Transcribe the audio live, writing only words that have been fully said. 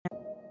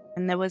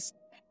And there was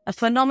a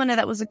phenomena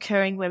that was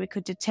occurring where we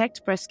could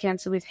detect breast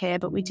cancer with hair,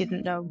 but we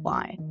didn't know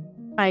why.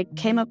 I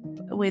came up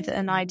with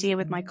an idea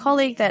with my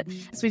colleague that,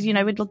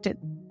 we'd looked at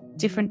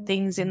different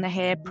things in the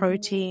hair,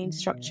 protein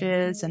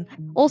structures and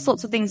all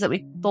sorts of things that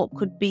we thought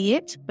could be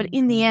it. But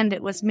in the end,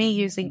 it was me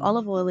using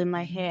olive oil in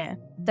my hair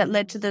that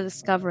led to the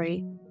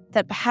discovery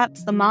that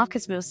perhaps the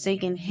markers we were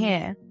seeing in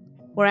hair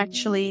were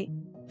actually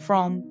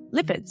from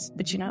lipids.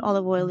 But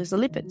olive oil is a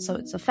lipid, so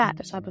it's a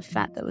type of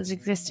fat that was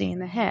existing in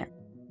the hair.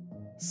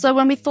 So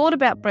when we thought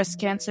about breast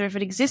cancer, if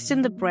it exists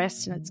in the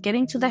breast and it's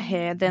getting to the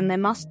hair, then there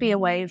must be a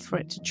way for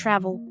it to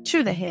travel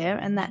to the hair,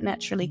 and that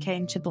naturally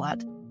came to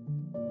blood.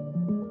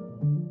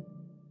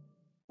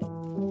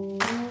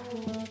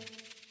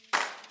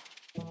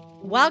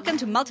 Welcome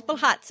to Multiple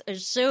Hats, a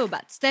show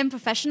about STEM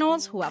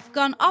professionals who have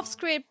gone off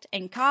script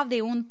and carved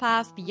their own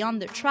path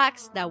beyond the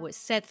tracks that were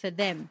set for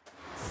them.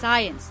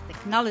 Science,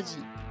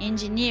 technology,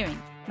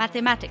 engineering,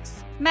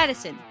 mathematics,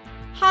 medicine,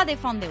 how they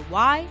found their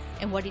why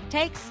and what it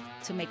takes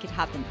to make it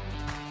happen.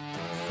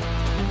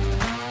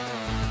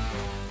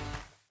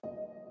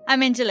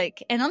 I'm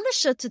Angelique, and on the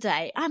show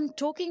today, I'm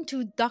talking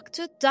to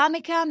Dr.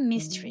 Dharmica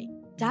Mistry.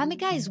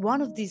 Dharmica is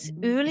one of these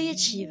early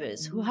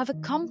achievers who have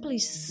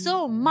accomplished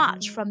so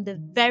much from the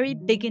very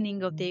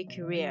beginning of their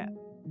career.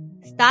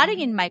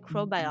 Starting in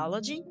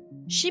microbiology,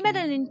 she made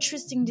an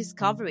interesting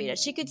discovery that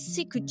she could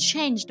see could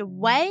change the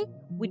way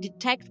we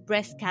detect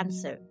breast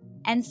cancer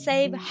and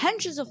save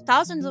hundreds of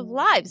thousands of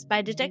lives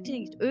by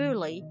detecting it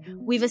early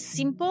with a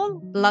simple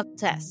blood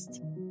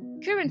test.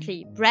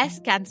 Currently,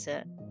 breast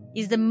cancer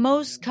is the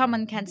most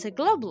common cancer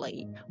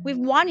globally, with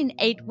 1 in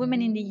 8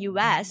 women in the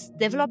US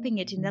developing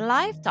it in their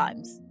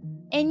lifetimes.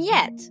 And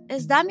yet,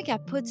 as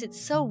Dharmica puts it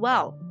so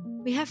well,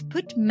 we have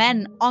put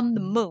men on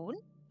the moon,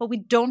 but we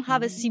don't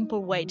have a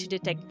simple way to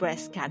detect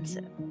breast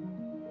cancer.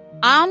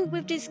 Armed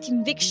with this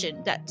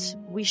conviction that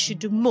we should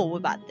do more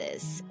about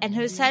this and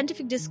her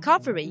scientific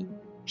discovery,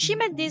 she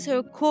made this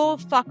her core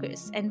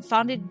focus and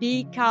founded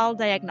BCAL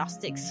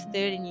Diagnostics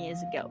 13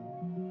 years ago.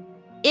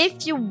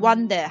 If you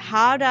wonder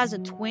how does a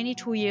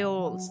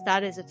 22-year-old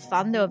start as a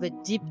founder of a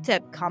deep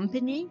tech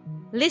company,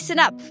 listen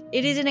up.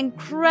 It is an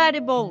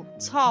incredible,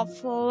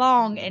 tough,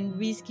 long and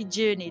risky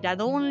journey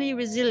that only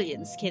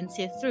resilience can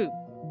see through.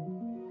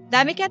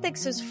 Dharmica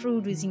takes us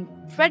through these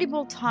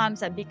incredible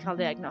times at BCAL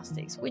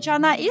Diagnostics, which are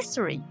now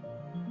history.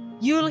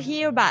 You'll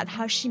hear about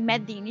how she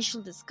made the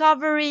initial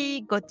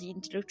discovery, got the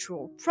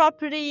intellectual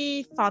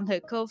property, found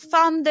her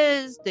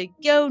co-founders, the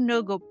go,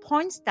 no-go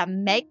points that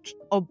make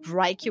or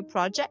break your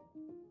project,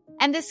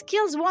 and the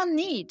skills one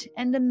need,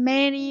 and the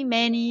many,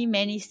 many,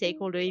 many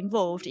stakeholders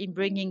involved in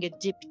bringing a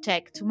deep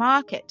tech to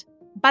market.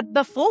 But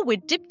before we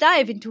deep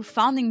dive into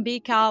founding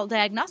BCAL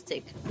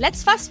Diagnostic,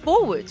 let's fast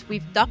forward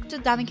with Dr.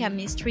 Dharmica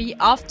Mistry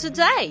of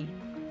today.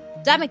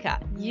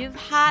 Dharmica, you've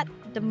had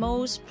the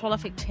most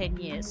prolific 10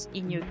 years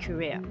in your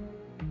career.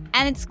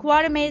 And it's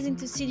quite amazing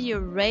to see the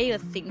array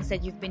of things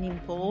that you've been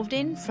involved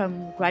in,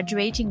 from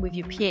graduating with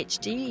your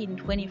PhD in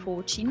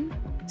 2014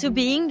 to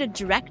being the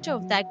Director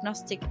of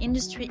Diagnostic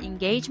Industry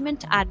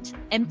Engagement at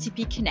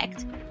MTP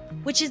Connect,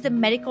 which is the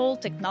Medical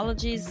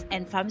Technologies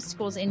and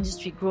Pharmaceuticals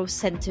Industry Growth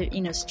Center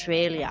in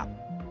Australia.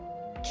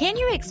 Can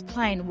you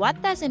explain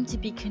what does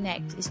MTP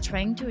Connect is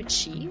trying to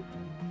achieve,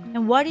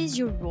 and what is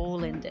your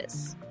role in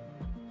this?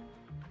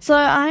 So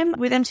I'm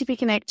with MTP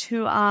Connect,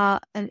 who are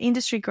an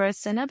industry growth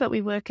center, but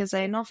we work as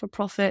a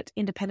not-for-profit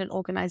independent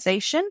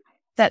organization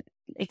that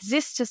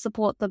exists to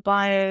support the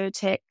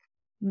biotech,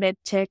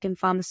 medtech, and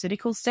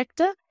pharmaceutical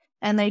sector.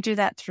 And they do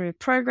that through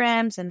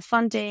programs and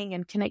funding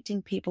and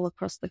connecting people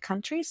across the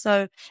country.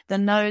 So the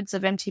nodes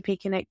of MTP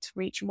Connect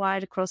reach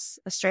wide across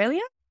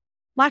Australia.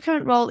 My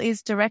current role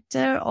is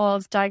Director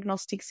of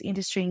Diagnostics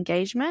Industry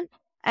Engagement,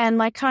 and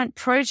my current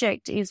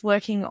project is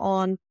working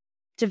on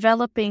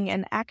developing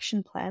an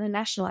action plan, a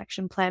national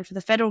action plan for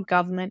the federal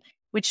government,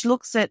 which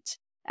looks at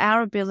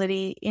our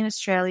ability in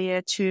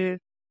Australia to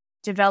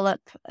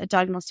develop a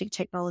diagnostic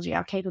technology,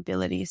 our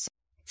capabilities.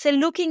 So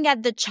looking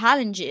at the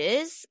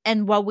challenges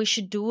and what we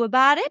should do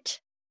about it?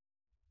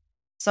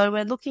 So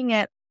we're looking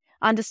at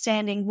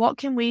understanding what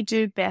can we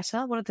do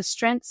better, what are the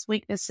strengths,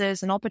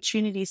 weaknesses, and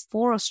opportunities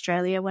for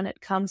Australia when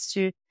it comes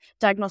to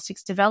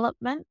diagnostics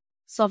development,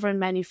 sovereign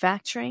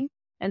manufacturing,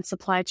 and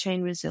supply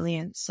chain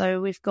resilience.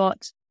 So we've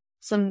got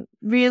some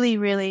really,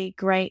 really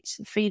great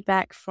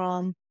feedback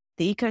from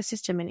the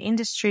ecosystem and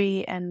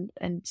industry and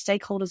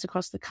stakeholders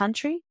across the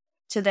country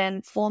to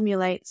then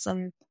formulate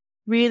some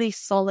really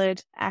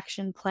solid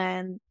action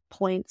plan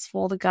points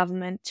for the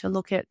government to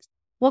look at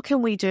what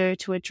can we do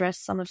to address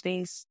some of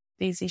these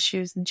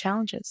issues and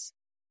challenges.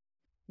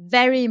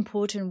 Very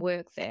important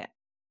work there.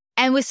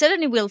 And we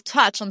certainly will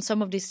touch on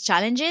some of these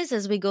challenges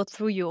as we go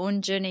through your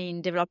own journey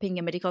in developing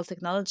a medical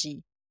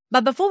technology.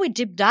 But before we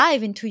deep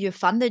dive into your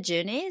founder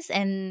journeys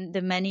and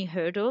the many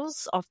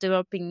hurdles of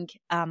developing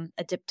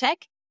a deep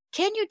tech,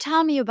 can you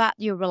tell me about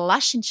your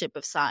relationship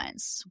with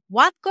science?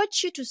 What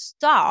got you to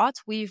start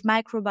with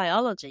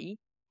microbiology,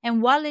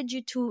 and what led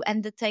you to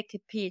undertake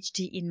a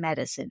PhD in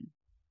medicine?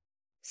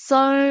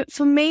 So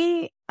for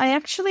me, I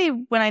actually,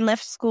 when I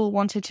left school,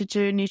 wanted to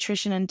do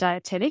nutrition and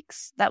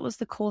dietetics. That was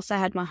the course I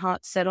had my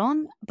heart set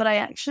on, but I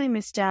actually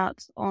missed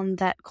out on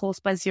that course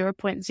by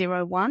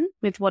 0.01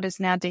 with what is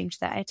now deemed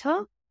the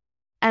ATAR.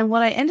 And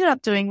what I ended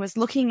up doing was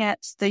looking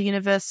at the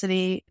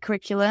university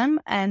curriculum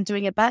and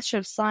doing a Bachelor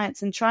of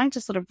Science and trying to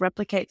sort of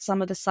replicate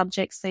some of the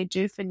subjects they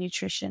do for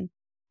nutrition.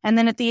 And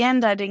then at the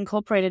end, I'd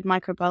incorporated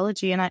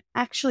microbiology and I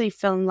actually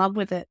fell in love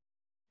with it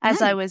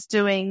as I was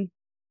doing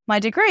my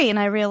degree. And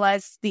I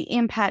realized the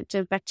impact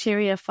of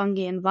bacteria,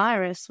 fungi, and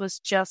virus was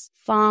just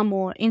far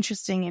more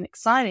interesting and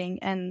exciting.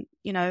 And,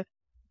 you know,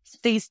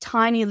 these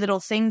tiny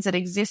little things that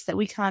exist that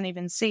we can't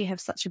even see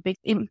have such a big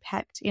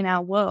impact in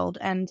our world.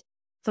 And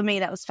for me,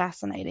 that was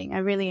fascinating. I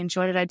really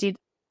enjoyed it.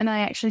 I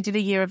actually did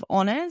a year of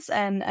honors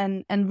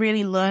and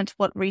really learnt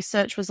what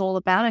research was all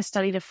about. I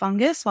studied a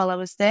fungus while I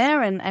was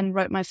there and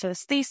wrote my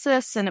first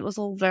thesis. And it was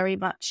all very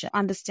much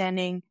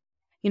understanding,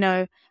 you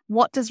know,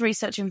 what does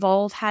research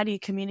involve? How do you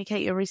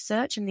communicate your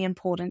research and the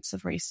importance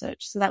of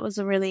research? So that was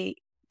a really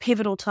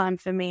pivotal time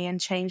for me and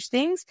changed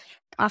things.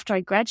 After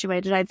I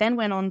graduated, I then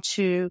went on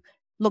to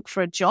look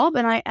for a job.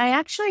 And I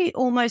actually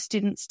almost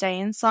didn't stay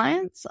in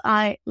science.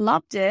 I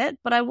loved it,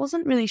 but I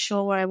wasn't really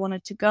sure where I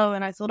wanted to go.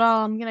 And I thought,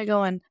 I'm going to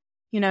go and,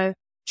 you know,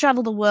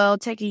 travel the world,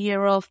 take a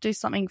year off, do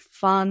something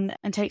fun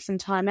and take some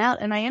time out.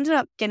 And I ended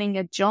up getting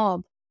a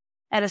job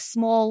at a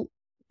small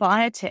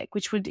biotech,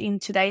 which would in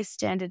today's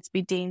standards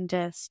be deemed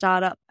a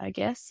startup, I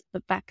guess.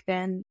 But back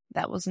then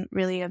that wasn't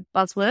really a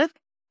buzzword.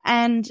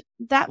 And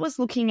that was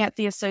looking at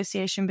the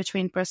association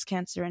between breast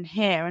cancer and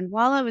hair. And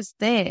while I was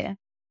there,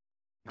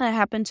 I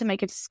happened to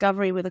make a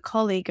discovery with a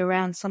colleague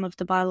around some of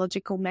the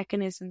biological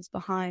mechanisms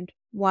behind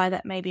why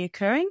that may be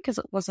occurring because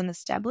it wasn't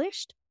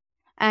established.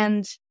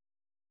 And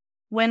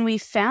when we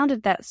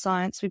founded that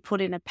science, we put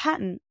in a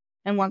patent.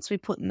 And once we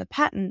put in the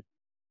patent,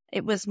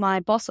 it was my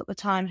boss at the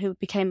time who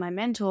became my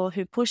mentor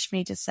who pushed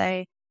me to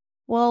say,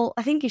 well,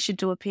 I think you should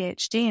do a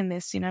PhD in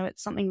this. You know,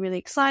 it's something really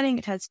exciting.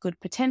 It has good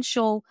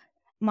potential.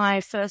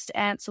 My first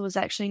answer was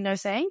actually no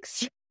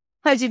thanks.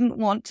 I didn't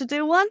want to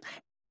do one.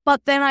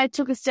 But then I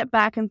took a step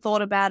back and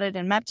thought about it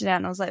and mapped it out.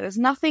 And I was like, there's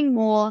nothing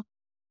more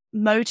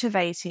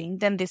motivating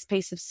than this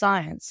piece of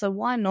science. So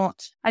why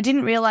not? I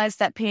didn't realize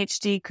that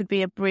PhD could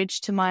be a bridge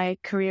to my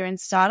career in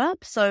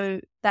startup. So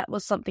that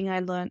was something I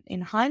learned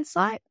in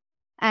hindsight.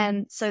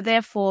 And so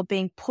therefore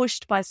being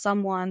pushed by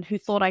someone who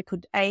thought I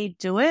could A,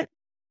 do it,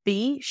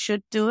 B,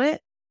 should do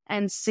it,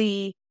 and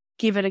C,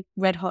 give it a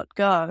red hot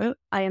go,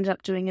 I ended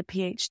up doing a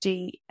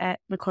PhD at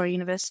Macquarie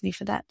University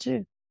for that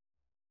too.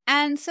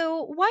 And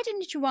so why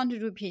didn't you want to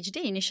do a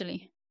PhD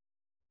initially?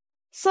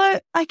 So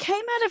I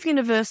came out of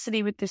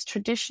university with this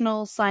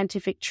traditional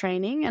scientific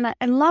training and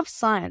I love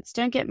science,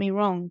 don't get me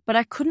wrong, but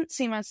I couldn't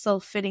see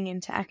myself fitting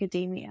into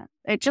academia.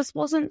 It just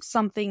wasn't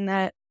something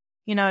that,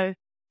 you know,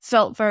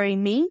 felt very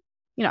me.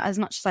 You know, as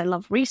much as I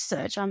love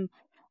research, I'm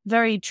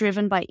very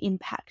driven by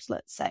impact,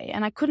 let's say.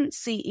 And I couldn't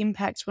see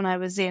impact when I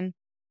was in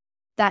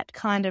that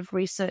kind of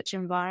research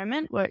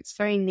environment where it's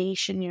very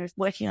niche and you're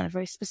working on a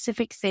very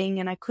specific thing,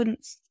 and I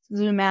couldn't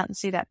zoom out and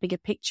see that bigger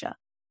picture.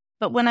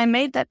 But when I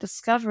made that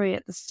discovery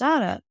at the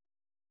startup,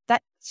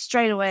 that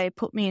straight away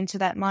put me into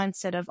that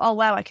mindset of, oh,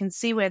 wow, I can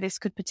see where this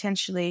could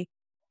potentially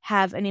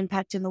have an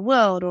impact in the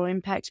world or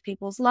impact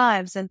people's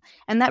lives. And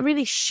that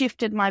really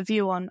shifted my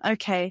view on,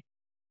 okay,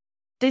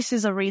 this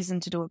is a reason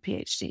to do a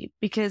PhD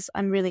because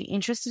I'm really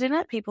interested in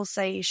it. People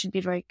say you should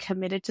be very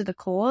committed to the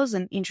cause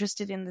and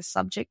interested in the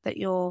subject that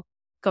you're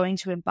going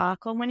to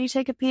embark on when you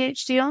take a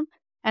PhD on.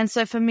 And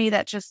so for me,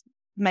 that just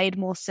made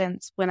more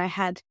sense when I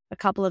had a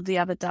couple of the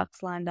other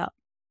ducks lined up.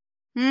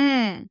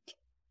 And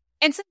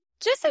so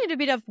just a little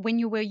bit of when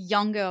you were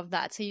younger of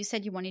that. So you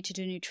said you wanted to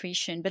do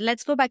nutrition, but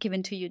let's go back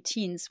even to your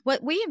teens.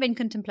 What were you even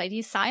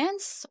contemplating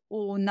science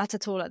or not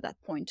at all at that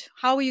point?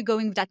 How were you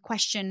going with that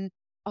question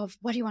of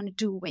what do you want to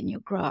do when you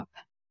grow up?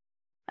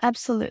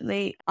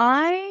 Absolutely.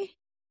 I,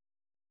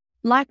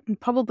 like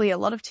probably a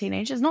lot of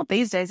teenagers, not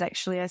these days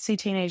actually, I see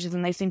teenagers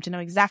and they seem to know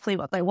exactly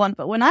what they want.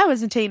 But when I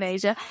was a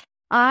teenager,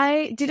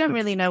 I didn't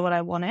really know what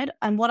I wanted.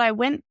 And what I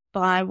went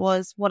by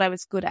was what I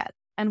was good at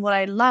and what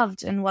I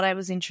loved and what I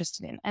was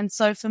interested in. And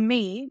so for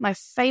me, my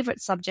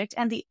favorite subject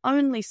and the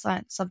only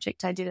science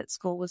subject I did at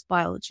school was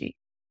biology.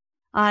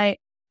 I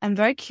am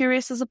very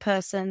curious as a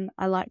person.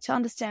 I like to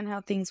understand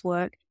how things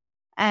work.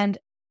 And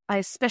I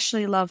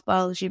especially love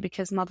biology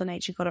because Mother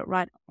Nature got it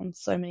right on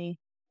so many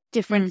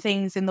different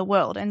things in the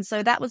world. And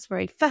so that was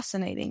very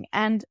fascinating.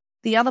 And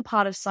the other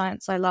part of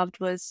science I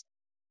loved was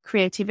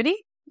creativity.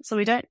 So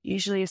we don't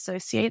usually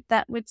associate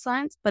that with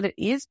science, but it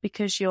is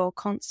because you're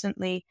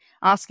constantly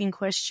asking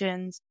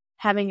questions,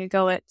 having a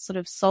go at sort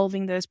of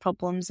solving those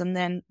problems and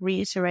then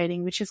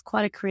reiterating, which is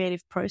quite a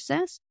creative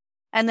process.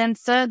 And then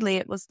thirdly,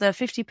 it was the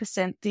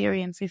 50%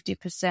 theory and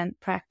 50%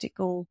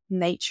 practical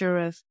nature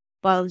of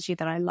biology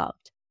that I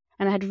loved.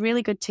 And I had a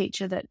really good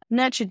teacher that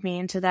nurtured me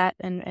into that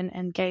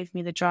and gave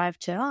me the drive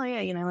to, oh yeah,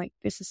 you know, like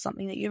this is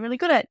something that you're really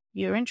good at.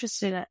 You're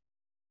interested in it.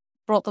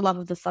 Brought the love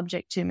of the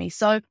subject to me.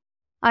 So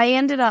I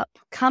ended up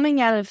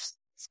coming out of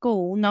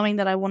school knowing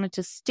that I wanted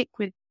to stick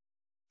with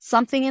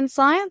something in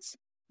science.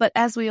 But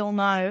as we all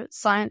know,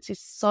 science is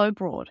so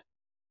broad.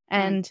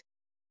 And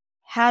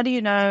how do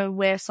you know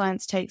where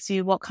science takes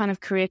you? What kind of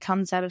career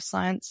comes out of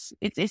science?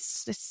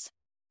 It's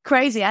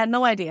crazy. I had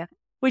no idea,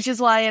 which is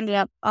why I ended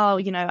up,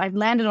 I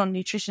landed on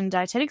nutrition and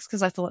dietetics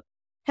because I thought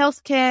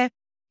healthcare,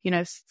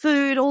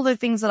 food, all the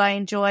things that I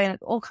enjoy, and it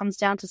all comes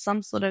down to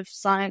some sort of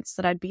science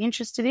that I'd be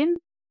interested in.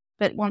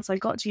 But once I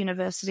got to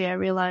university, I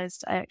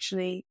realized I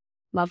actually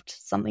loved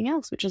something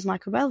else, which is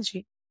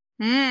microbiology.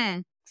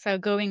 So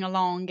going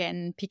along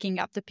and picking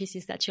up the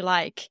pieces that you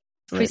like,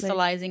 Absolutely.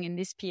 crystallizing in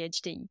this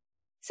PhD.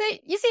 So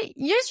you see,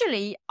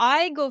 usually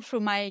I go through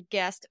my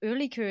guest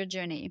early career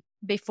journey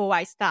before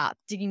I start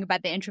digging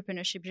about the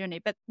entrepreneurship journey.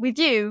 But with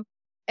you,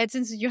 and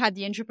since you had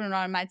the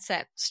entrepreneurial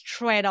mindset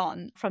straight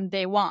on from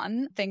day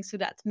one, thanks to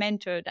that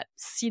mentor that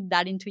seed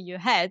that into your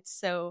head.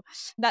 So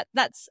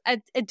that's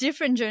a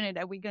different journey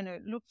that we're going to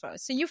look for.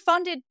 So you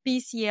founded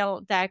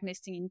BCL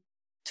Diagnostic in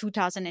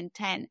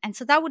 2010. And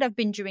so that would have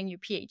been during your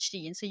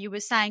PhD. And so you were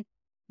saying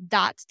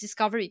that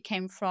discovery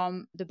came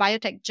from the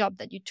biotech job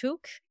that you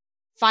took,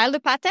 filed a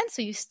patent.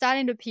 So you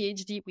started a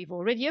PhD with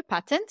already a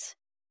patent.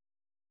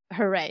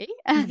 Hooray.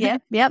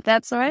 Yeah,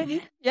 that's all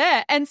right.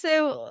 Yeah. And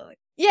so,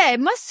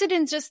 most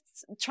students just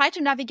try to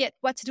navigate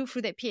what to do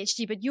through their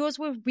PhD, but yours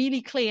were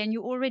really clear and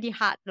you already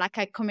had like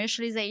a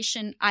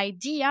commercialization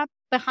idea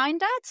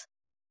behind that.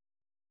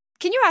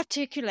 Can you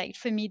articulate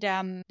for me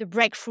the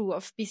breakthrough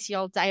of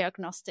BCL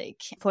Diagnostic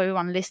for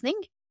everyone listening?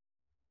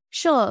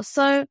 Sure.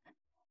 So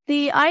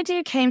the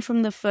idea came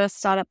from the first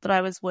startup that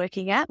I was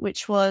working at,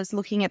 which was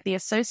looking at the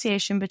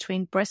association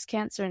between breast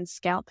cancer and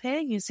scalp hair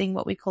using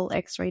what we call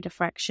X-ray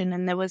diffraction.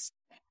 And there was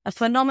a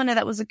phenomena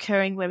that was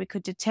occurring where we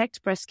could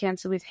detect breast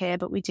cancer with hair,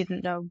 but we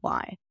didn't know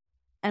why.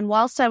 And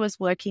whilst I was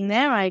working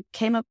there, I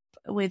came up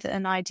with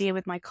an idea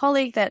with my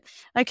colleague that,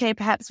 okay,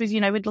 perhaps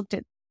we'd looked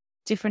at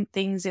different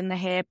things in the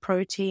hair,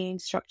 protein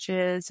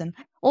structures and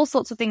all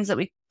sorts of things that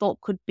we thought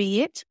could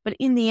be it. But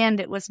in the end,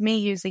 it was me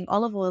using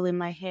olive oil in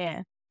my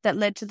hair that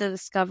led to the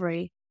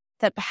discovery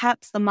that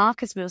perhaps the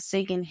markers we were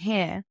seeing in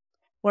hair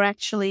were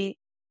actually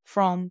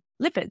from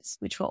lipids,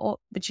 which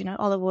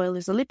olive oil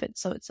is a lipid.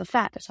 So it's a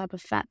type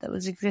of fat that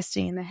was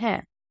existing in the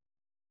hair.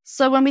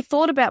 So when we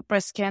thought about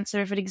breast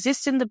cancer, if it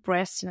exists in the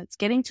breast and it's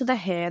getting to the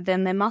hair,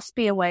 then there must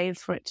be a way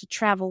for it to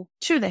travel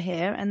to the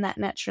hair, and that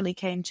naturally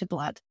came to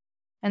blood.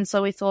 And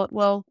so we thought,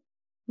 well,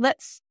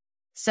 let's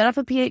set up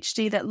a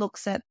PhD that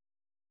looks at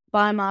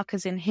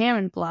biomarkers in hair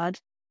and blood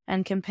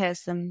and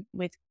compares them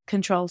with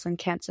controls in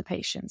cancer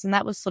patients. And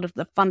that was sort of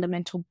the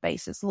fundamental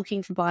basis,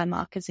 looking for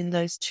biomarkers in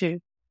those two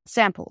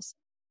samples.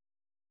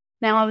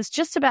 Now, I was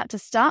just about to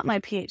start my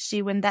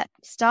PhD when that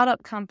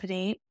startup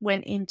company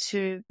went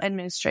into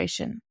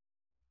administration.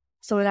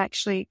 So it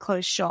actually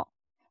closed shop.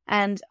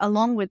 And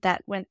along with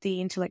that went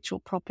the intellectual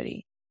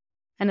property.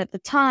 And at the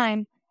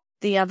time,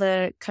 the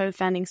other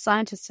co-founding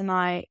scientists and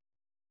I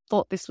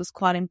thought this was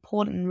quite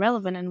important and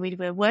relevant. And we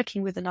were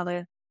working with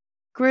another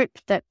group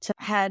that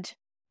had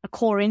a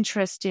core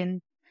interest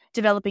in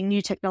developing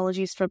new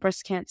technologies for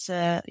breast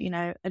cancer,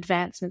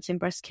 advancements in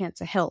breast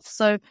cancer health.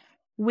 So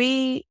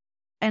we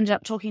ended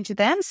up talking to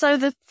them. So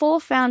the 4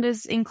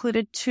 founders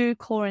included 2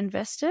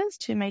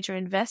 major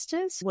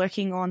investors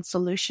working on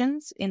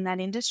solutions in that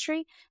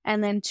industry,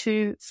 and then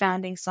 2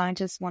 founding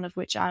scientists, one of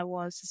which I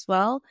was as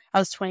well. I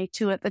was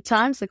 22 at the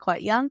time, so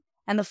quite young.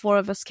 And the 4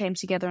 of us came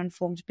together and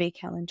formed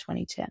BCAL in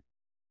 2010.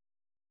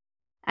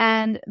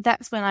 And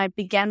that's when I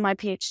began my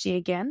PhD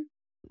again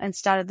and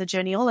started the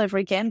journey all over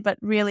again, but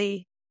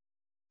really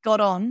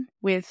got on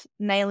with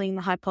nailing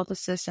the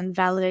hypothesis and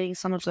validating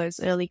some of those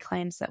early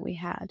claims that we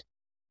had.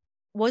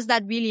 Was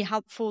that really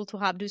helpful to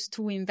have those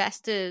 2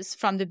 investors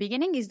from the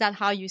beginning? Is that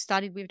how you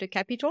started with the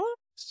capital?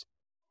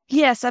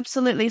 Yes,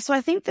 absolutely. So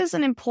I think there's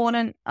an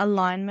important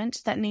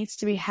alignment that needs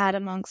to be had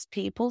amongst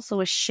people. So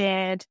a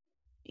shared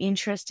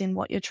interest in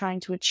what you're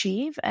trying to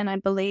achieve. And I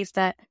believe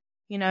that,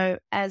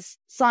 as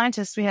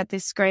scientists, we had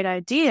this great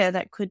idea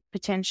that could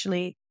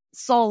potentially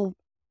solve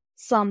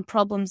some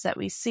problems that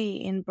we see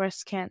in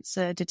breast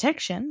cancer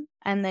detection.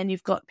 And then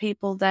you've got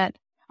people that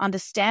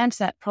understand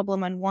that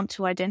problem and want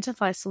to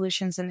identify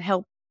solutions and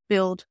help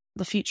build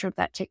the future of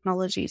that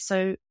technology.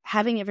 So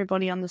having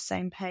everybody on the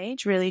same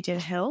page really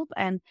did help.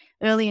 And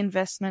early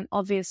investment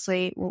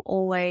obviously will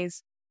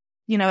always,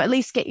 at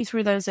least get you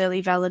through those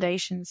early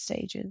validation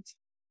stages.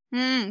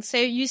 So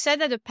you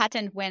said that the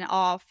patent went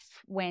off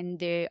when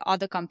the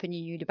other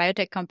company, the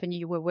biotech company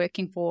you were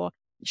working for,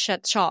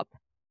 shut shop.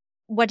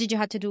 What did you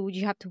have to do? Did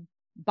you have to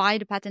buy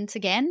the patents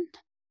again?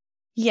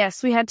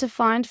 Yes, we had to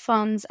find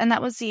funds, and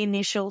that was the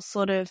initial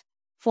sort of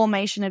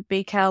formation of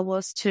BCAL,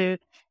 was to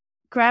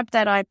grab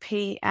that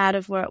IP out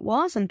of where it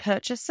was and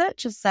purchase it,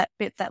 just that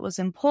bit that was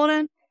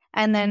important,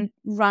 and then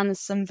run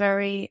some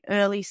very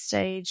early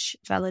stage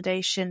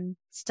validation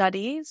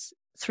studies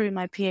through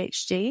my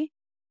PhD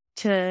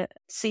to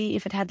see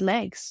if it had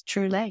legs,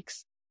 true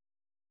legs.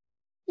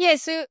 Yeah,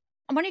 so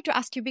I wanted to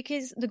ask you,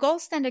 because the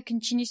gold standard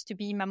continues to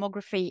be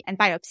mammography and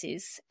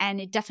biopsies,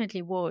 and it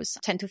definitely was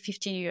 10 to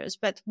 15 years.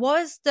 But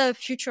was the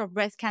future of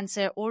breast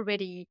cancer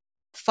already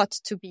thought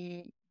to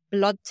be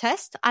blood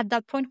test at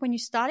that point when you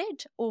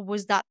started, or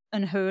was that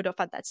unheard of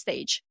at that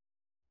stage?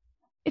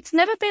 It's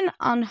never been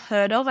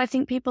unheard of. I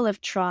think people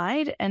have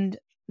tried and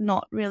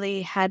not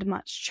really had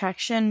much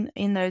traction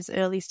in those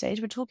early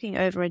stages. We're talking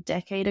over a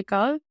decade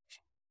ago.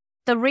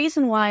 The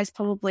reason why is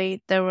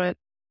probably there were,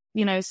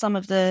 some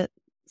of the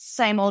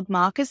same old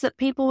markers that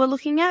people were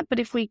looking at. But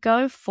if we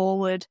go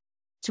forward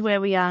to where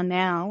we are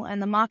now,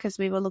 and the markers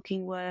we were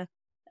looking were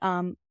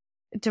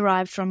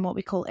derived from what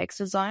we call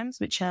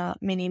exosomes, which are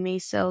mini me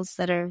cells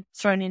that are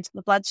thrown into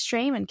the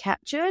bloodstream and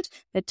captured.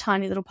 They're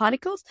tiny little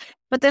particles.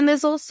 But then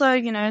there's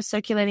also,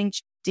 circulating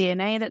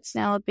DNA that's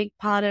now a big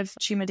part of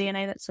tumor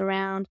DNA that's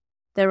around.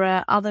 There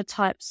are other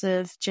types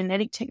of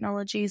genetic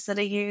technologies that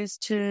are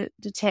used to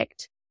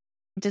detect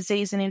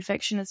disease and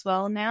infection as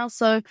well now.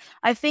 So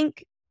I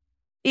think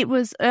it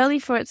was early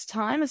for its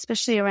time,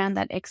 especially around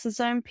that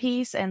exosome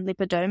piece and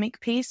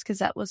lipidomic piece, because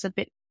that was a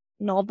bit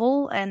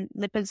novel, and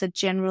lipids are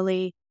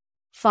generally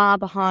far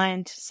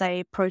behind,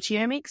 say,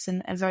 proteomics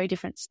and a very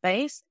different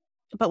space.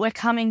 But we're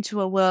coming to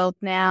a world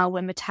now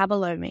where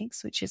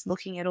metabolomics, which is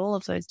looking at all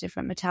of those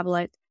different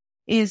metabolites,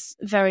 is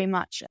very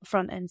much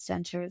front and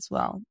center as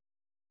well.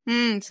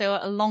 So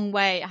a long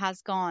way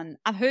has gone.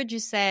 I've heard you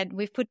said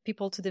we've put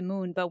people to the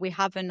moon, but we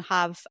haven't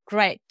have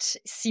great,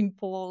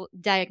 simple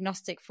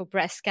diagnostic for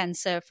breast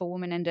cancer for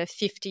women under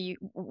 50.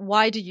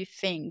 Why do you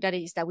think that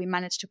is, that we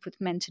managed to put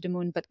men to the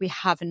moon, but we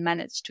haven't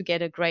managed to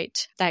get a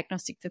great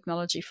diagnostic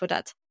technology for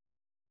that?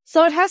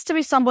 So it has to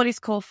be somebody's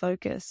core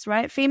focus,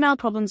 right? Female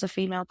problems are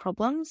female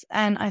problems.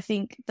 And I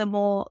think the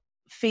more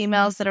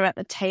females that are at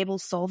the table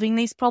solving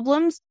these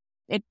problems,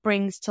 it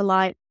brings to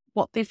light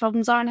what these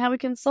problems are and how we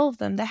can solve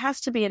them. There has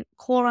to be a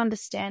core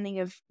understanding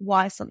of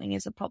why something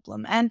is a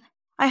problem. And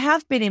I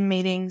have been in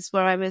meetings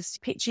where I was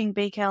pitching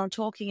BCAL and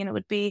talking, and it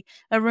would be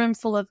a room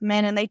full of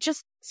men, and they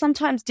just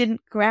sometimes didn't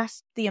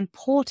grasp the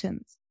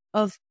importance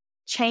of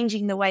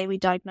changing the way we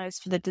diagnose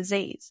for the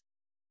disease.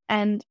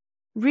 And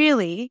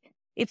really,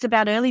 it's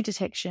about early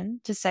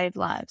detection to save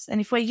lives.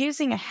 And if we're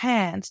using a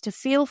hand to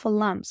feel for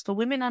lumps for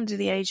women under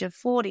the age of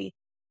 40,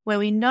 where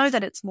we know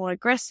that it's more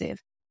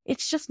aggressive,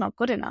 it's just not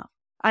good enough.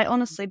 I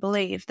honestly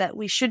believe that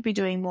we should be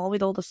doing more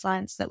with all the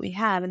science that we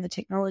have and the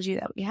technology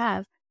that we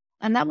have.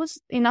 And that was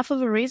enough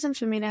of a reason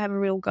for me to have a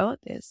real go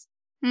at this.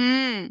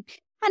 And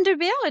the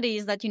reality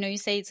is that, you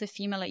say it's a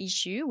female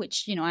issue,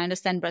 which, I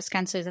understand breast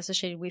cancer is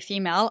associated with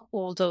female,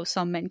 although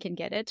some men can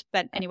get it.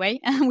 But anyway,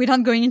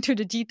 without going into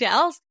the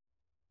details,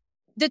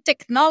 the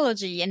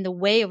technology and the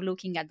way of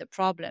looking at the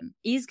problem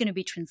is going to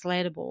be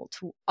translatable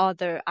to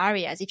other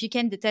areas. If you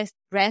can detect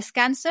breast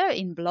cancer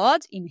in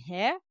blood, in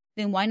hair,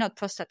 then why not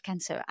prostate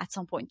cancer at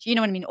some point? You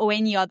know what I mean? Or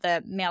any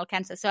other male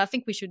cancer. So I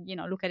think we should,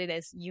 look at it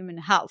as human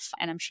health.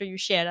 And I'm sure you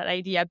share that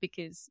idea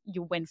because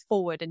you went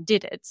forward and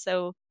did it.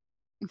 So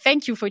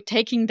thank you for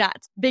taking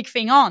that big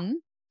thing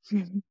on.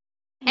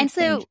 And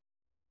so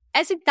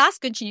as it does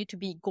continue to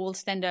be gold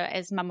standard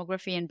as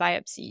mammography and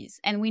biopsies,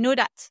 and we know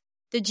that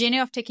the journey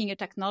of taking a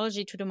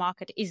technology to the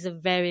market is a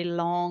very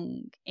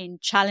long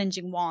and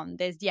challenging one.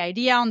 There's the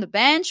idea on the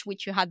bench,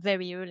 which you had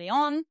very early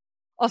on,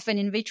 often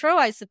in vitro.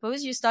 I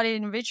suppose you started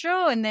in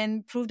vitro and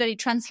then proved that it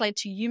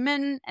translates to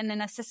human, and then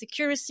assess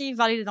accuracy,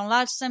 validated on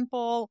large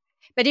sample.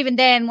 But even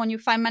then, when you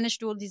manage to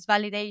do all this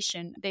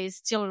validation, there's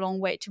still a long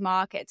way to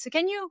market. So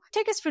can you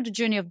take us through the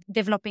journey of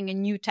developing a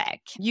new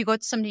tech? You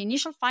got some of the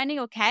initial finding,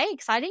 okay,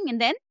 exciting. And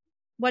then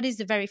what is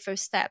the very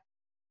first step?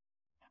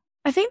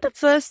 I think the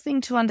first thing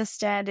to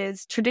understand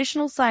is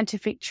traditional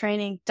scientific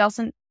training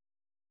doesn't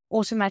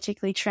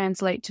automatically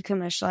translate to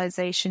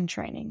commercialization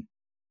training.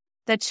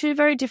 They're two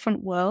very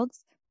different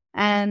worlds,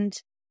 and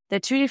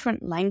they're two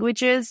different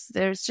languages.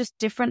 There's just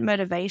different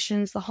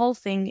motivations. The whole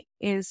thing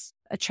is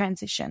a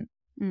transition.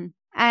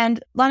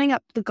 And lining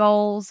up the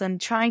goals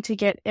and trying to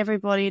get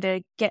everybody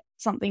to get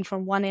something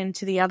from one end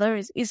to the other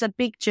is a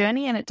big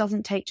journey, and it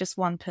doesn't take just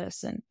one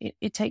person.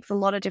 It takes a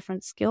lot of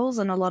different skills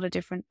and a lot of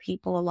different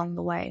people along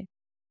the way.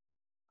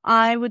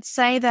 I would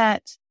say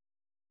that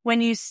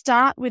when you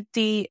start with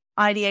the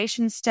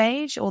ideation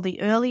stage or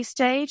the early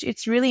stage,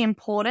 it's really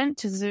important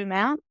to zoom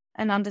out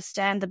and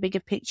understand the bigger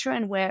picture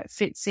and where it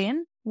fits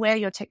in, where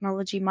your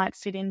technology might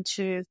fit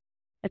into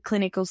a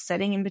clinical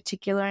setting in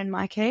particular, in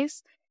my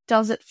case.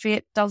 Does it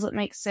fit? Does it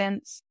make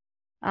sense?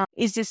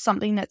 Is this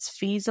something that's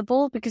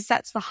feasible? Because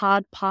that's the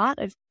hard part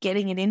of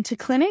getting it into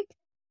clinic.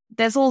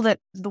 There's all the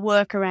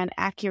work around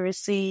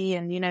accuracy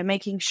and,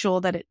 making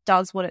sure that it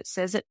does what it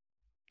says it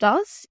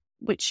does,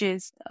 which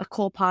is a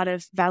core part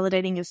of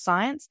validating your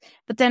science.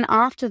 But then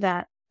after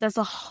that, there's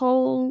a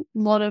whole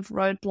lot of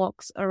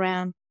roadblocks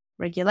around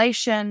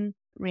regulation,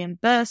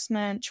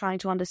 reimbursement, trying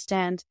to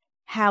understand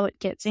how it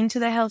gets into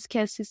the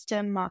healthcare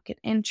system, market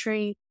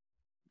entry,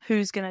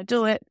 who's going to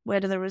do it, where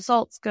do the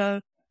results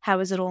go,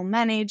 how is it all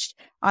managed,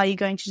 are you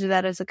going to do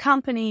that as a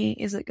company,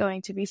 is it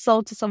going to be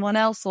sold to someone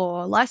else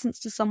or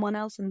licensed to someone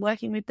else and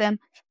working with them?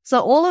 So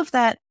all of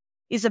that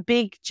is a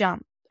big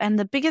jump. And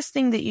the biggest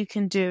thing that you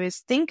can do is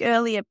think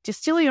earlier,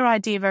 distill your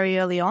idea very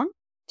early on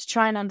to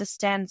try and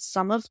understand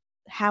some of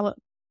how it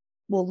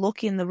will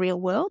look in the real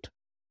world.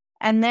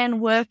 and then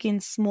work in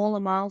smaller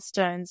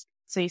milestones.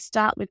 So you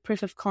start with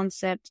proof of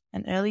concept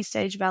and early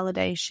stage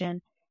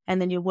validation,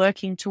 and then you're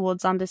working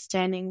towards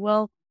understanding,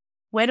 well,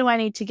 where do I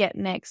need to get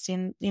next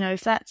in,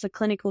 if that's a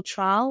clinical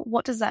trial,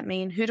 what does that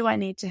mean? Who do I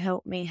need to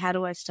help me? How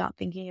do I start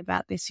thinking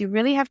about this? You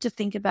really have to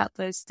think about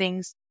those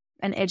things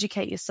and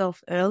educate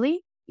yourself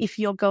early if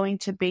you're going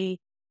to be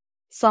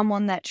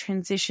someone that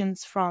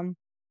transitions from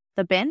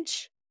the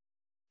bench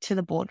to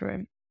the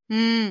boardroom.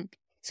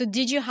 So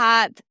did you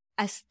have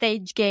a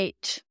stage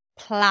gate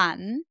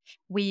plan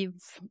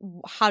with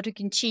how to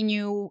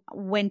continue,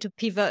 when to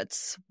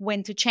pivot,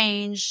 when to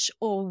change,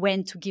 or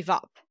when to give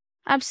up?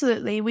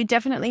 Absolutely. We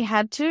definitely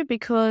had to,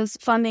 because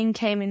funding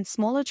came in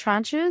smaller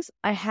tranches.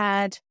 I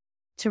had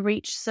to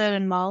reach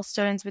certain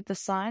milestones with the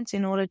science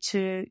in order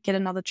to get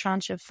another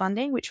tranche of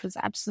funding, which was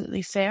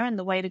absolutely fair and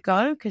the way to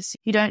go, because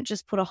you don't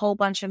just put a whole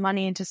bunch of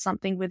money into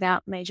something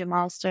without major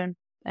milestone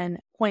and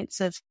points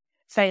of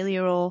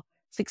failure or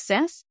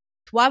success.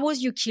 What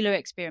was your killer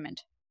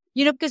experiment?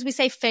 Because we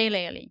say fail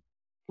early.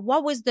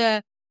 What was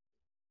the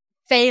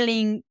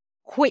failing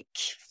quick,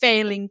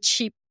 failing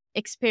cheap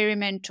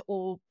experiment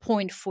or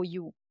point for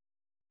you?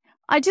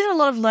 I did a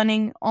lot of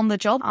learning on the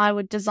job. I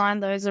would design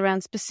those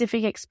around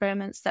specific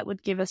experiments that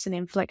would give us an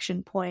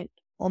inflection point,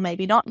 or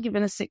maybe not give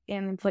us an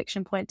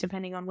inflection point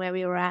depending on where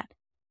we were at.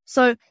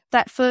 So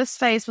that first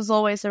phase was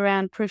always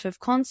around proof of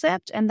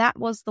concept, and that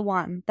was the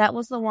one. That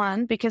was the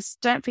one, because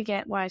don't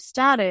forget where I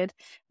started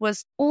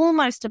was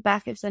almost a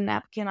back of the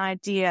napkin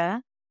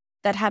idea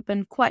that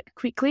happened quite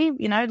quickly,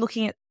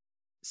 looking at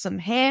some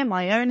hair,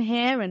 my own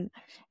hair,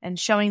 and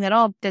showing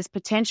that, there's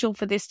potential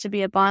for this to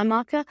be a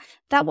biomarker.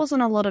 That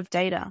wasn't a lot of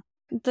data.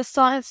 The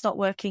science not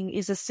working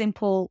is a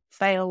simple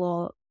fail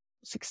or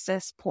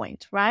success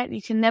point, right?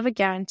 You can never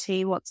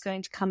guarantee what's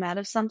going to come out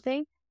of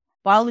something.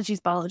 Biology is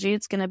biology.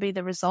 It's going to be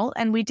the result.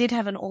 And we did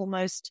have an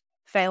almost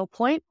fail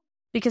point,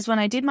 because when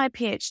I did my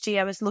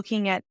PhD, I was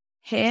looking at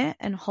hair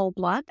and whole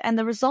blood, and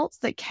the results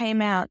that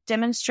came out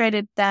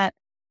demonstrated that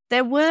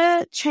there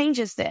were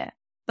changes there,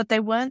 but they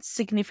weren't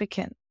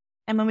significant.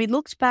 And when we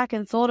looked back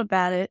and thought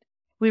about it,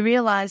 we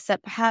realized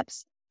that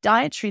perhaps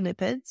dietary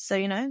lipids, so,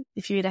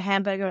 if you eat a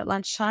hamburger at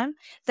lunchtime,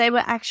 they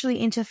were actually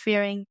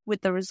interfering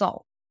with the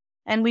result.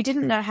 And we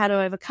didn't know how to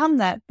overcome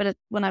that. But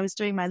when I was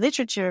doing my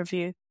literature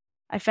review,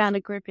 I found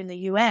a group in the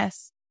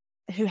US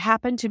who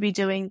happened to be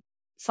doing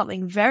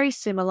something very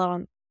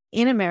similar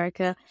in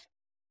America,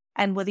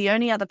 and were the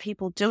only other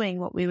people doing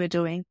what we were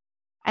doing.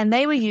 And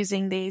they were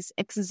using these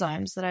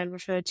exosomes that I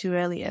referred to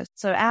earlier.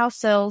 So our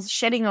cells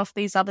shedding off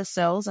these other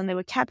cells, and they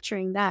were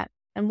capturing that.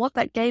 And what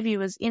that gave you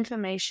was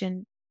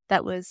information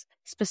that was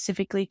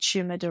specifically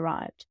tumor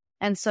derived.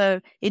 And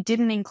so it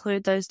didn't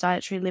include those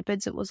dietary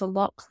lipids. It was a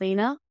lot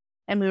cleaner.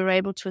 And we were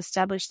able to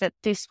establish that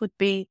this would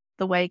be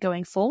the way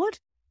going forward.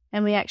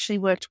 And we actually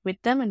worked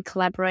with them and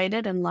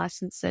collaborated and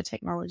licensed their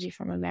technology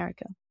from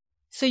America.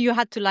 So you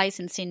had to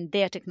license in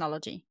their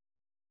technology?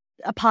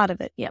 A part of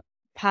it, yep.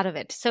 Part of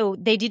it. So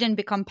they didn't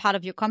become part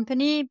of your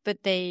company,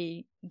 but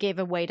they gave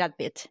away that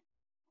bit.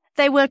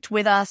 They worked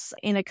with us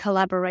in a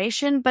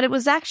collaboration, but it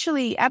was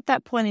actually at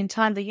that point in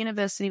time, the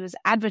university was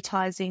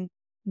advertising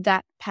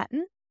that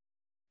patent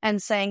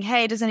and saying,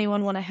 hey, does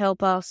anyone want to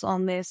help us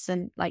on this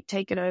and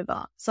take it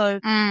over? So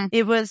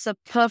it was a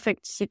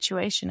perfect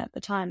situation at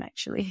the time,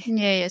 actually.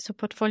 Yeah. So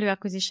portfolio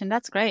acquisition,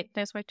 that's great.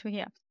 That's great to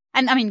hear.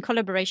 And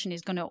collaboration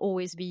is going to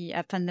always be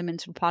a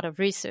fundamental part of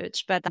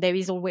research, but there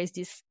is always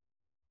this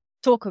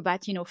talk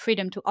about,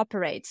 freedom to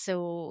operate.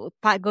 So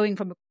going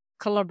from a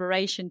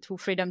collaboration to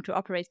freedom to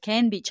operate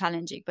can be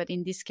challenging, but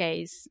in this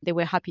case, they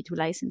were happy to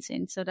license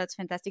in. So that's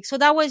fantastic. So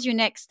that was your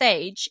next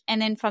stage.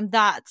 And then from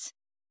that,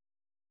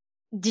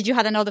 did you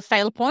have another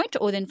fail point,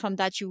 or then from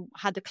that you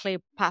had a clear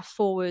path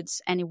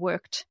forwards and it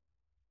worked?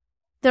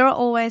 There are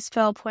always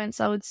fail points,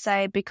 I would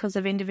say, because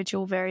of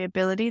individual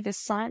variability. This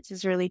science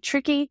is really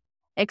tricky.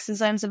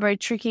 Exosomes are very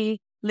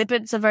tricky.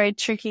 Lipids are very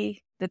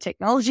tricky. The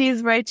technology is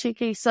very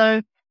tricky.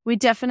 So we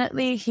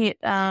definitely hit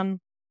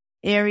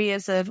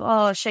areas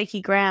of,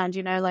 shaky ground,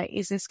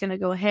 is this going to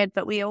go ahead?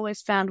 But we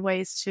always found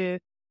ways to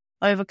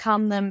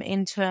overcome them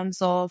in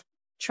terms of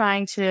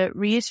trying to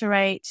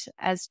reiterate,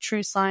 as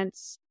true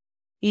science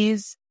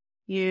is,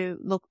 you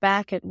look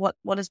back at what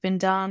has been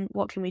done,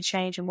 what can we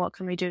change, and what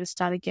can we do to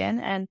start again.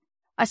 And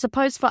I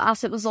suppose for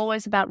us, it was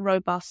always about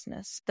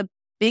robustness. The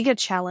bigger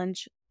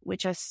challenge,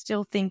 which I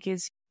still think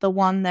is the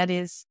one that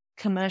is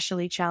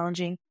commercially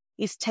challenging,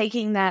 is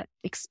taking that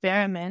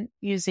experiment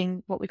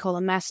using what we call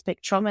a mass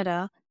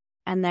spectrometer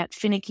and that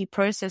finicky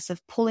process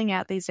of pulling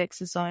out these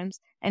exosomes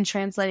and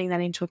translating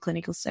that into a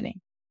clinical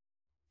setting.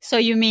 So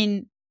you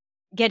mean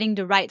getting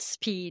the right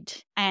speed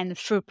and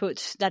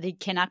throughput that it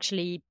can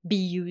actually be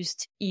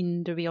used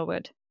in the real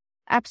world?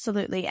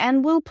 Absolutely.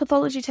 And will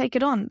pathology take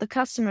it on? The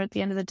customer at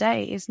the end of the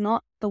day is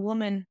not the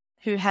woman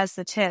who has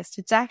the test.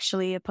 It's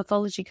actually a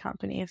pathology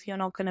company. If you're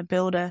not going to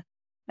build a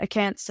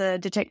cancer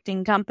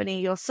detecting company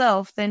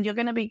yourself, then you're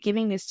going to be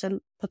giving this to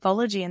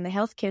pathology and the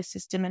healthcare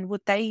system. And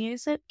would they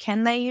use it?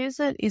 Can they use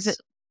it? Is it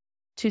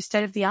too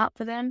state of the art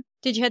for them?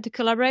 Did you have to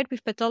collaborate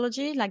with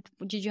pathology? Like,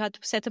 did you have to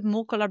set up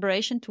more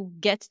collaboration to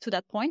get to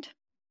that point?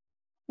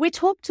 We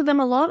talked to them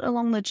a lot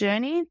along the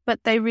journey,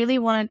 but they really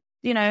wanted,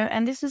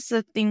 and this is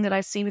the thing that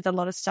I see with a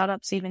lot of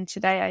startups even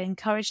today. I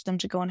encourage them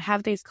to go and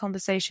have these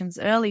conversations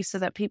early so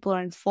that people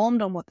are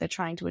informed on what they're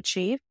trying to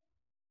achieve.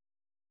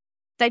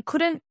 They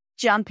couldn't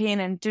jump in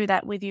and do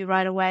that with you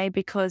right away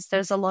because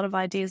there's a lot of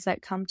ideas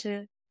that come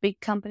to big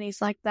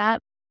companies like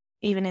that,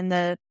 even in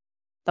the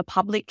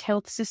public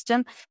health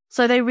system.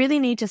 So they really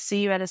need to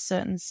see you at a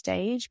certain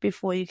stage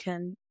before you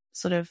can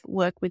sort of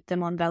work with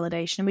them on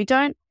validation. We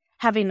don't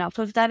have enough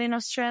of that in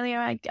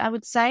Australia, I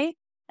would say,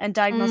 and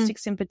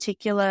diagnostics in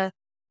particular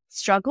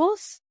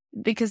struggles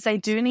because they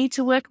do need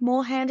to work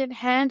more hand in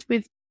hand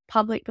with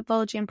public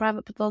pathology and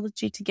private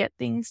pathology to get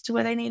things to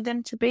where they need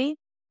them to be.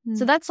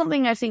 So that's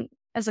something I think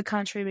as a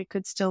country we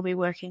could still be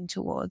working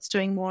towards,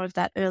 doing more of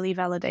that early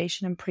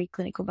validation and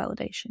preclinical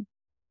validation.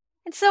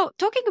 And so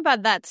talking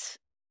about that,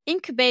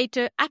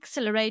 incubator,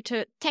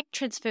 accelerator, tech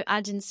transfer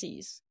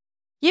agencies.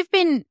 You've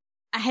been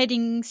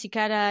heading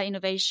Cicada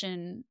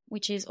Innovation,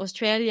 which is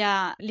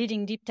Australia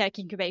leading deep tech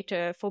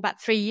incubator for about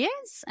 3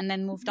 years and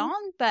then moved on.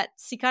 But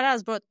Cicada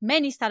has brought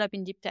many startups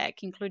in deep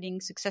tech,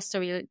 including success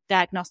story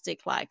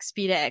diagnostic like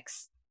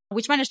SpeedX,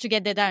 which managed to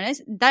get their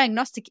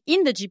diagnostic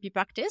in the GP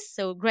practice.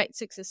 So great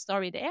success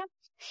story there.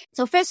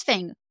 So first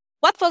thing,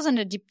 what falls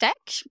under deep tech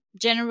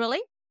generally?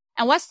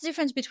 And what's the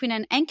difference between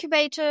an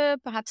incubator,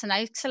 perhaps an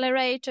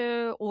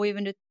accelerator, or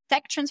even the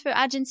tech transfer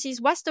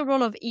agencies? What's the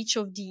role of each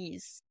of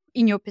these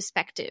in your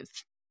perspective?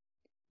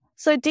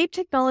 So deep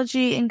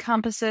technology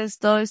encompasses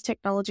those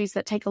technologies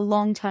that take a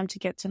long time to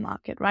get to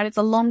market, right? It's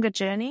a longer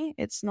journey.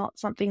 It's not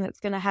something that's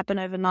going to happen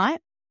overnight.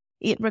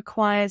 It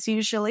requires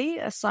usually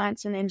a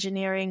science and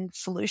engineering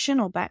solution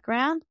or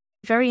background,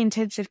 very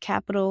intensive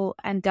capital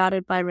and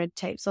guarded by red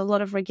tape. So a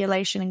lot of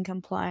regulation and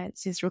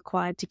compliance is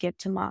required to get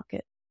to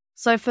market.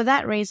 So for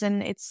that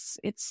reason, it's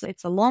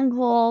a long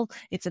haul,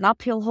 it's an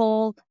uphill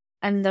haul,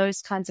 and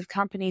those kinds of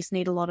companies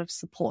need a lot of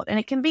support. And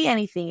it can be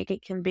anything.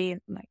 It can be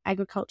like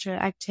agriculture,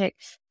 ag tech,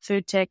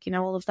 food tech,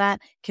 all of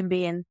that. It can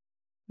be in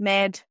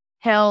med,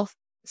 health,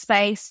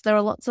 space. There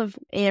are lots of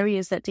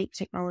areas that deep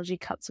technology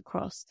cuts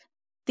across.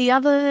 The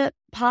other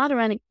part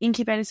around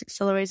incubators,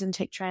 accelerators, and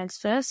tech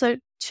transfer. So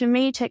to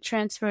me, tech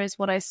transfer is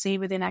what I see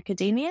within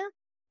academia,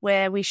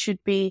 where we should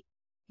be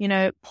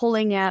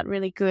pulling out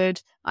really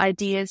good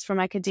ideas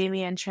from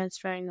academia and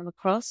transferring them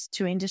across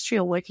to industry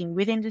or working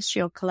with industry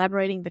or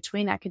collaborating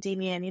between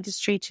academia and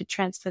industry to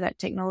transfer that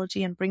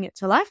technology and bring it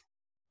to life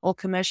or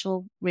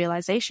commercial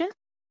realization.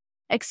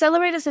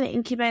 Accelerators and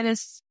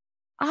incubators,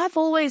 I've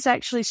always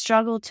actually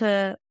struggled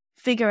to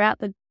figure out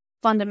the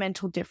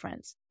fundamental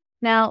difference.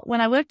 Now,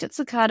 when I worked at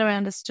Cicada, I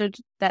understood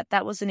that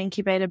that was an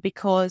incubator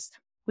because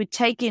we'd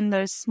take in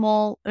those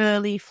small,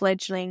 early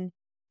fledgling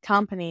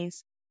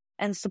companies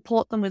and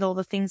support them with all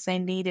the things they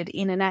needed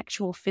in an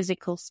actual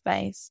physical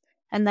space.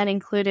 And that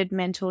included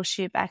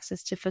mentorship,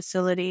 access to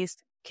facilities,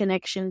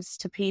 connections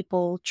to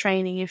people,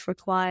 training if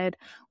required,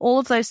 all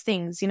of those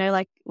things,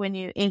 like when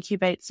you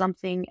incubate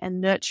something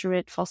and nurture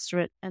it, foster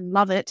it and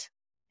love it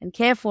and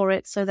care for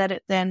it so that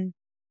it then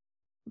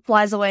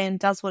flies away and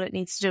does what it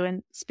needs to do.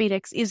 And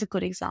SpeedX is a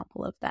good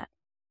example of that.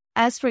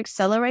 As for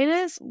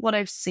accelerators, what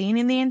I've seen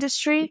in the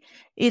industry,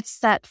 it's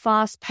that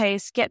fast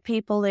pace, get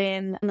people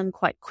in and them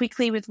quite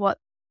quickly with what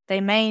they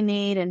may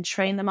need and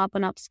train them up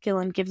and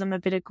upskill and give them a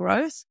bit of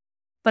growth.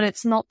 But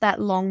it's not that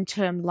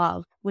long-term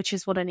love, which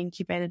is what an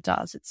incubator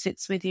does. It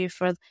sits with you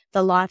for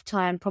the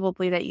lifetime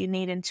probably that you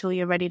need until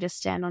you're ready to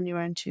stand on your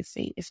own 2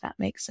 feet, if that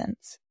makes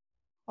sense.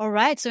 All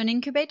right. So an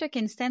incubator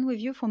can stand with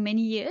you for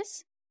many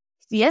years?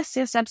 Yes,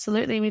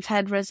 absolutely. We've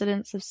had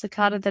residents of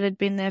Cicada that had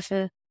been there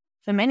for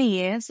many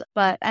years,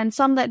 and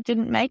some that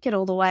didn't make it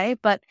all the way.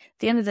 But at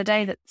the end of the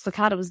day, that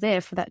Cicada was there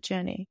for that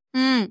journey.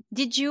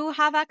 Did you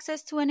have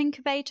access to an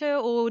incubator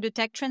or the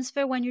tech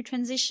transfer when you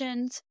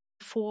transitioned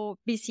for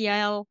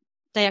BCL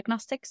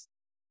diagnostics?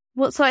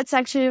 Well, so it's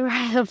actually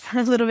a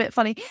little bit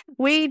funny.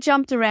 We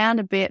jumped around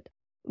a bit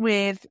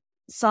with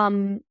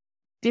some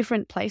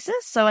different places.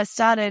 So I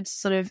started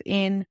sort of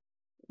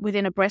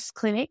within a breast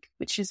clinic,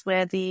 which is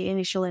where the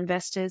initial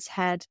investors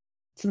had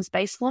some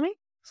space for me.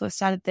 So I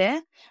started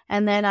there.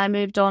 And then I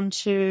moved on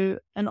to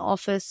an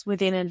office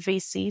within a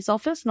VC's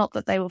office. Not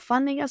that they were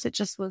funding us. It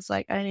just was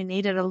like I only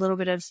needed a little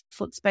bit of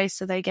foot space.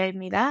 So they gave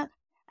me that.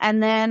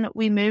 And then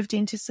we moved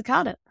into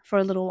Cicada for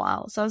a little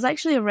while. So I was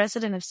actually a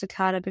resident of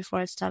Cicada before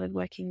I started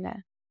working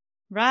there.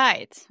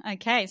 Right.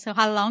 Okay. So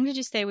how long did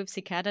you stay with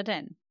Cicada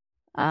then?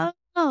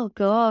 Oh,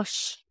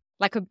 gosh.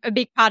 Like a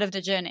big part of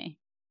the journey?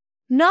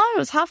 No, it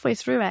was halfway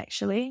through,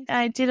 actually.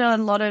 I did a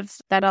lot of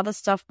that other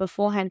stuff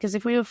beforehand because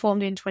if we were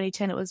formed in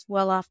 2010, it was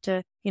well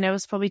after, it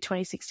was probably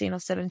 2016 or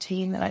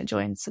 17 that I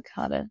joined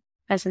Cicada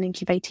as an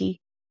incubatee.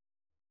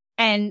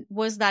 And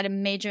was that a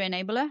major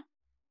enabler?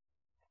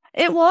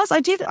 It was.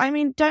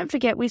 Don't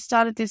forget, we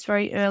started this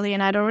very early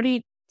and I'd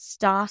already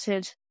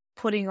started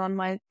putting on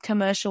my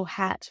commercial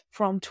hat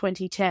from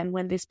 2010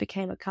 when this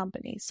became a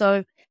company.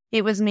 So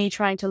it was me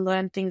trying to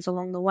learn things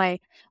along the way.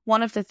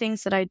 One of the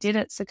things that I did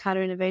at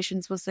Cicada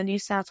Innovations was the New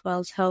South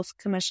Wales Health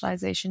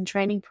Commercialization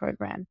Training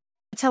Program.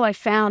 That's how I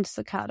found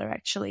Cicada,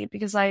 actually,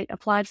 because I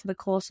applied for the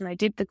course and I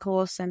did the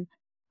course, and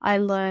I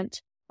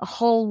learned a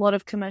whole lot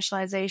of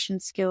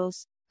commercialization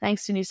skills,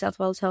 thanks to New South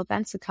Wales Health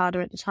and Cicada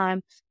at the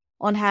time,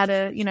 on how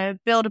to,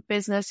 build a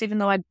business. Even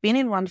though I'd been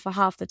in one for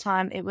half the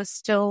time, it was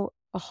still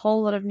a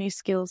whole lot of new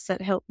skills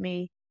that helped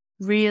me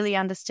really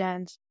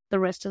understand the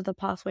rest of the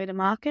pathway to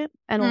market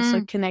and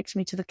also connect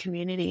me to the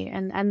community.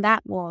 And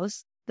that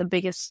was the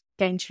biggest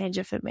game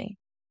changer for me.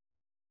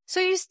 So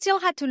you still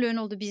had to learn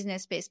all the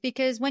business bits,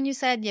 because when you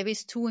said there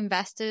is 2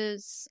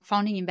 investors,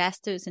 founding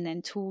investors, and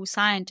then 2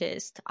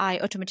 scientists, I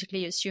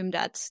automatically assumed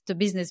that the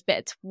business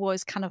bit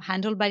was kind of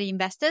handled by the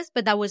investors,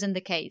 but that wasn't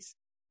the case.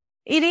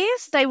 It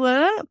is, they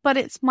were, but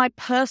it's my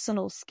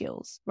personal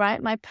skills,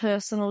 right? My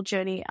personal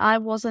journey. I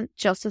wasn't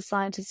just a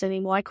scientist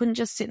anymore. I couldn't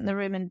just sit in the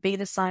room and be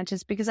the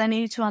scientist because I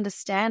needed to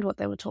understand what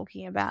they were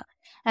talking about.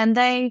 And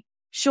they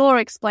sure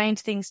explained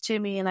things to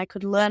me and I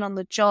could learn on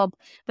the job,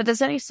 but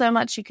there's only so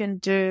much you can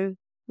do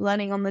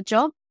learning on the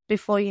job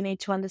before you need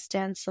to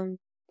understand some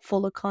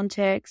fuller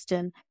context.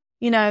 And,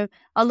 a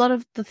lot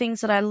of the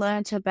things that I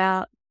learned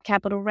about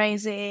capital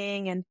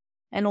raising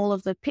and all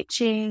of the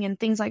pitching and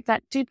things like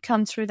that did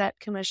come through that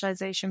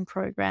commercialization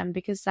program,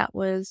 because that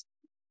was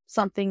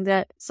something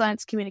that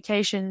science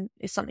communication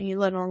is something you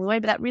learn along the way,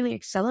 but that really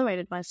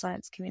accelerated my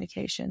science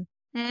communication.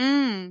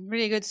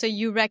 Really good. So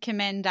you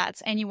recommend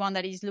that anyone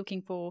that is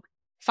looking for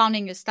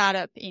founding a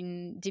startup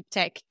in deep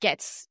tech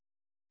gets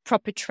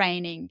proper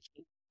training?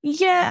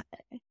 Yeah,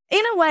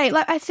 in a way.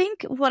 I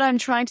think what I'm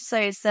trying to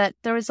say is that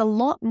there is a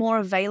lot more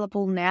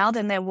available now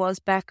than there was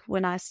back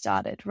when I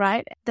started,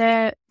 right?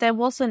 There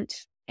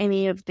wasn't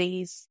any of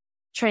these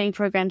training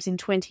programs in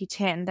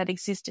 2010 that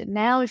existed.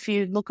 Now, if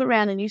you look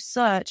around and you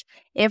search,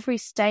 every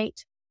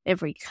state,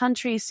 every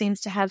country seems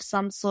to have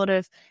some sort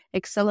of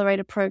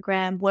accelerator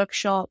program,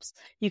 workshops.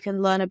 You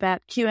can learn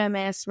about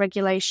QMS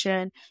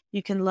regulation.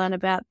 You can learn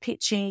about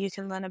pitching. You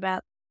can learn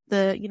about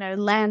the,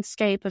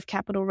 landscape of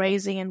capital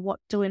raising and what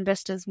do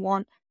investors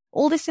want.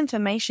 All this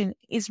information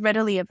is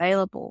readily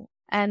available.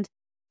 And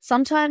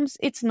sometimes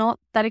it's not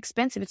that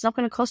expensive. It's not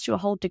going to cost you a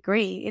whole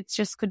degree. It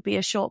just could be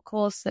a short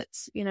course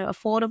that's,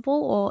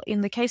 affordable, or in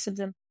the case of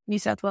the New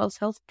South Wales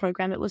Health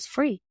Program, it was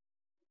free.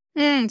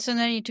 So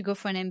no need to go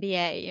for an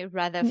MBA,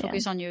 rather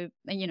focus on your,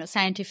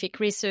 scientific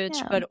research,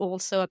 but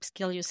also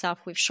upskill yourself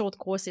with short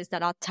courses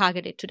that are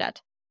targeted to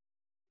that.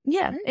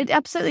 Yeah, it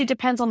absolutely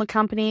depends on the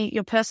company,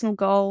 your personal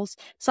goals.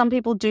 Some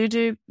people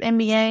do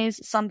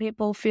MBAs. Some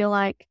people feel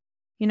like,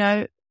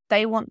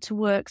 they want to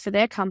work for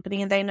their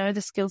company and they know the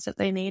skills that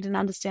they need and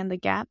understand the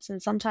gaps.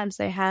 And sometimes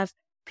they have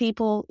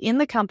people in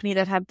the company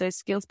that have those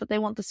skills, but they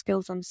want the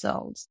skills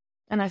themselves.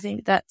 And I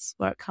think that's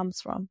where it comes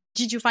from.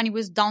 Did you find it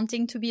was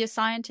daunting to be a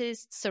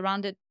scientist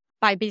surrounded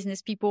by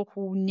business people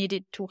who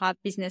needed to have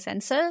business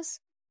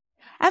answers?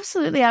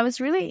 Absolutely. I was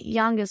really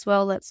young as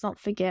well, let's not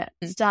forget.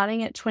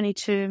 Starting at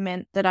 22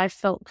 meant that I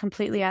felt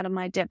completely out of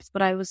my depth,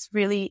 but I was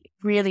really,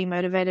 really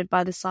motivated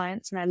by the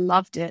science and I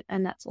loved it.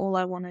 And that's all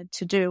I wanted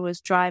to do,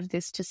 was drive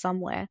this to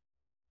somewhere.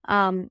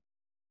 And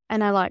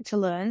I like to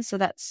learn. So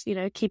that's,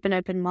 keep an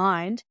open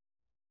mind.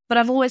 But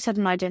I've always had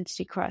an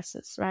identity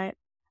crisis, right?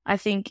 I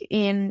think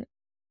when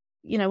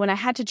I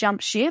had to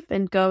jump ship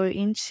and go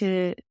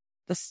into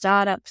the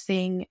startup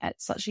thing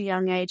at such a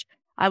young age,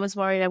 I was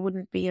worried I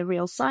wouldn't be a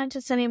real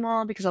scientist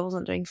anymore because I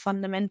wasn't doing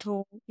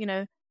fundamental,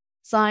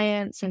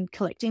 science and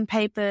collecting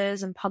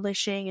papers and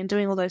publishing and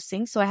doing all those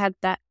things. So I had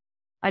that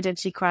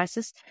identity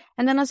crisis.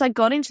 And then as I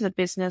got into the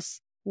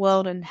business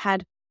world and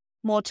had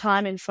more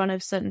time in front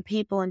of certain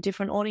people and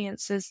different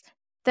audiences,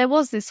 there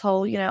was this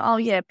whole,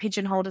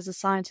 pigeonholed as a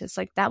scientist.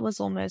 Like that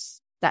was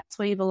almost, that's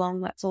where you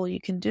belong. That's all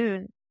you can do.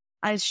 And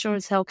I sure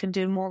as hell can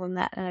do more than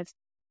that. And I've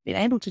been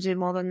able to do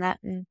more than that.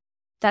 And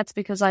that's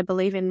because I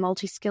believe in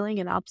multi-skilling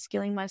and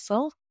upskilling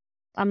myself.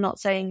 I'm not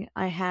saying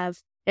I have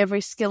every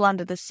skill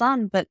under the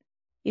sun, but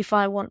if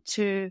I want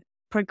to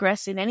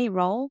progress in any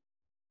role,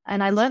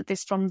 and I learned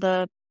this from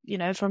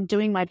from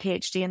doing my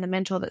PhD and the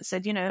mentor that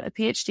said, a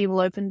PhD will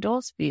open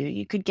doors for you.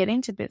 You could get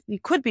into it. You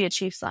could be a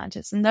chief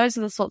scientist. And those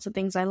are the sorts of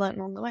things I learned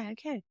along the way.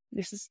 Okay,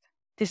 this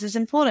is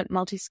important.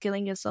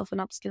 Multi-skilling yourself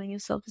and upskilling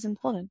yourself is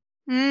important.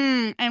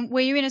 And were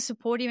you in a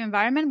supportive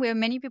environment? Were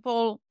many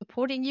people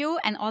supporting you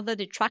and other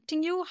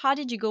detracting you? How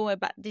did you go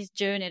about this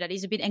journey that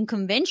is a bit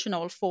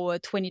unconventional for a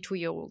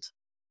 22-year-old?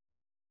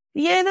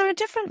 Yeah, there are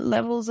different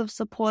levels of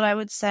support, I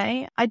would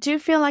say. I do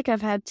feel like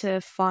I've had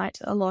to fight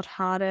a lot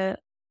harder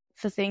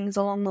for things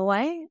along the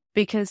way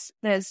because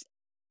there's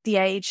the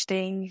age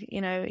thing,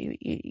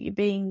 you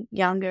being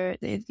younger,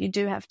 you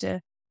do have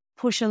to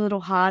push a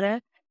little harder.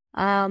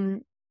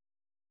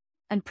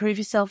 And prove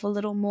yourself a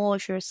little more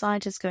if you're a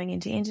scientist going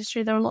into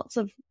industry. There are lots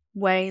of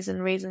ways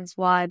and reasons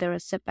why there are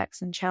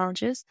setbacks and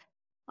challenges.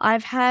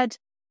 I've had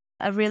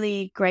a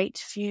really great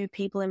few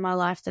people in my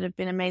life that have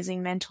been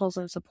amazing mentors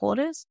and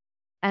supporters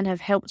and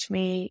have helped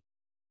me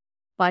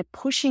by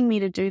pushing me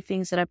to do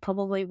things that I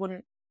probably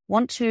wouldn't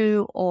want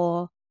to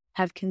or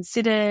have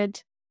considered.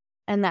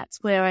 And that's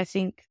where I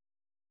think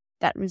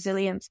that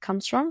resilience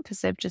comes from, because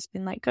they've just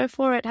been like, go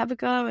for it, have a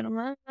go. And I'm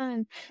like,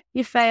 and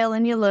you fail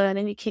and you learn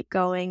and you keep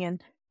going.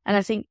 And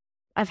I think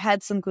I've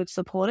had some good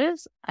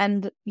supporters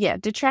and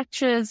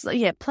detractors.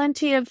 Yeah,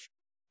 plenty of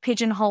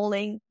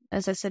pigeonholing,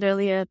 as I said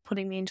earlier,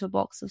 putting me into a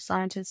box of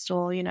scientist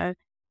or,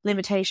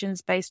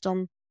 limitations based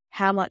on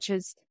how much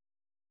has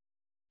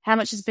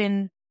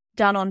been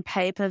done on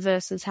paper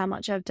versus how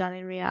much I've done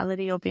in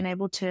reality or been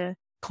able to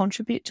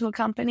contribute to a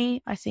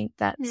company. I think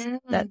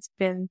that's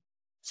been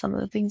some of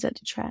the things that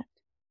detract.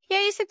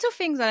 Yeah, you said two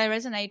things that I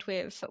resonate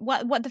with.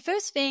 What the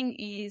first thing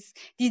is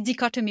this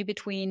dichotomy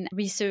between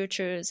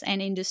researchers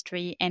and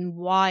industry, and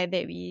why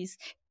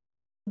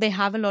they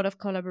have a lot of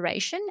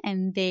collaboration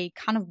and they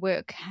kind of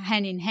work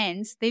hand in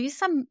hand. There is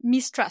some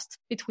mistrust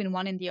between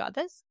one and the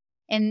others.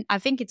 And I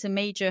think it's a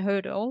major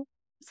hurdle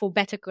for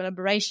better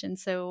collaboration.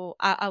 So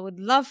I would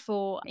love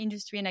for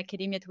industry and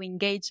academia to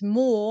engage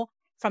more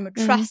from a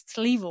trust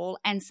level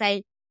and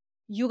say,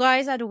 you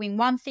guys are doing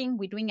one thing,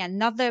 we're doing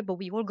another, but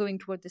we're all going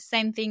toward the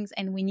same things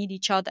and we need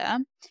each other,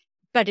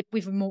 but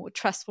with a more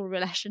trustful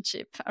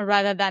relationship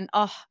rather than,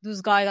 those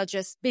guys are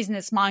just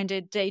business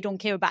minded. They don't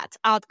care about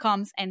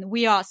outcomes and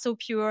we are so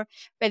pure.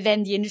 But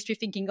then the industry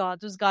thinking,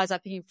 those guys are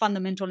being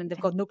fundamental and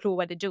they've got no clue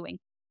what they're doing,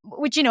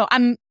 which,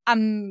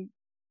 I'm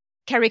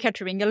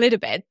caricaturing a little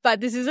bit,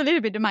 but this is a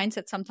little bit the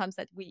mindset sometimes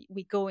that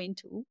we go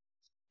into.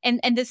 And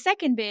the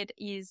second bit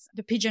is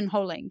the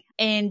pigeonholing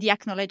and the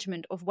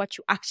acknowledgement of what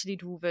you actually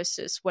do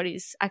versus what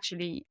is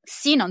actually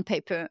seen on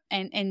paper.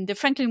 And the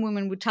Franklin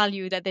women would tell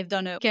you that they've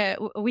done a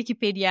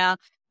Wikipedia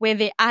where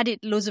they added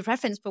loads of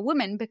reference for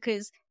women,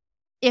 because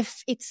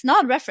if it's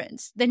not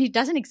referenced, then it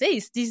doesn't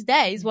exist these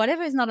days.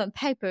 Whatever is not on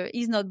paper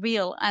is not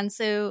real. And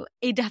so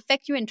it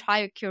affects your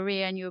entire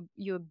career and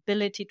your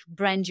ability to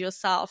brand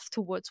yourself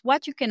towards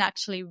what you can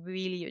actually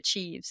really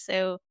achieve.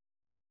 So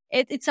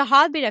it's a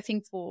hard bit, I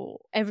think, for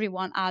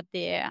everyone out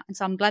there. And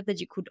so I'm glad that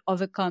you could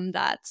overcome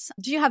that.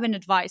 Do you have an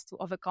advice to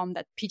overcome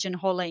that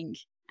pigeonholing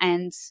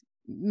and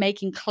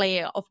making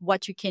clear of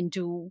what you can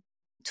do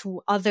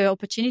to other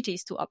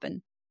opportunities to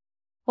open?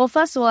 Well,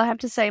 first of all, I have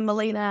to say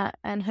Melina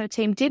and her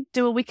team did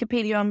do a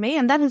Wikipedia on me,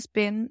 and that has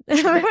been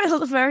I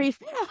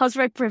was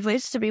very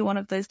privileged to be one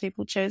of those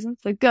people chosen.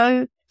 So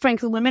go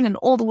Franklin Women and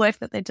all the work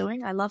that they're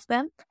doing. I love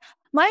them.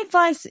 My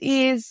advice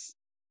is,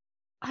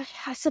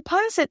 I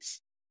suppose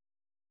it's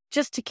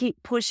just to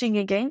keep pushing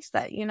against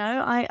that.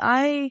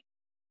 I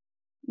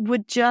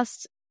would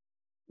just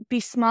be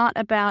smart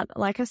about,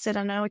 like I said,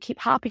 I know I keep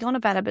harping on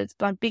about it,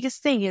 but my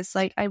biggest thing is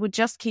I would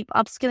just keep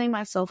upskilling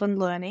myself and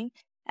learning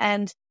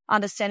and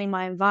understanding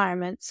my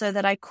environment so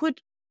that I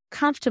could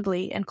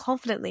comfortably and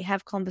confidently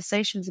have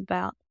conversations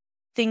about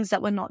things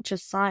that were not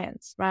just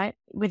science, right,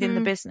 within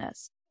the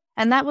business.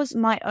 And that was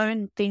my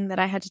own thing that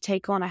I had to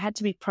take on. I had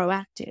to be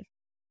proactive.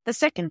 The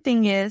second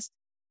thing is,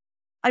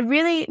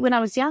 when I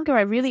was younger,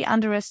 I really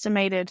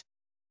underestimated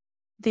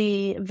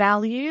the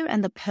value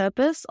and the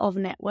purpose of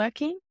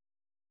networking.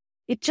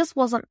 It just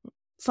wasn't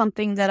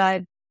something that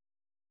I,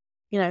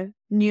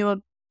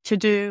 knew to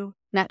do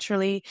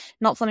naturally,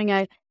 not something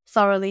I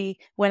thoroughly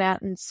went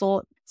out and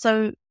sought.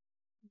 So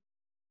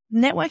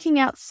networking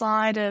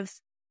outside of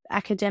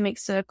academic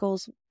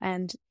circles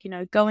and,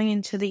 going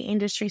into the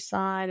industry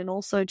side and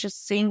also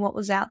just seeing what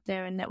was out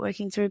there and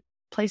networking through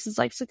places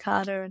like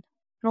Cicada and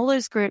all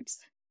those groups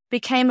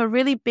became a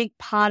really big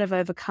part of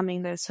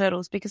overcoming those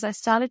hurdles, because I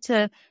started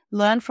to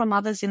learn from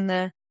others in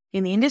the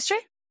industry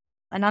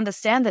and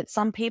understand that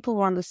some people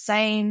were on the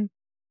same,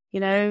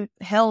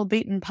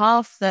 hell-beaten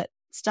path that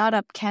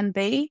startup can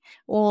be,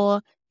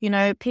 or,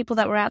 people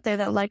that were out there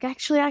that like,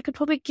 actually, I could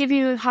probably give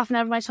you half an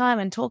hour of my time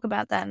and talk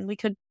about that, and we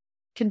can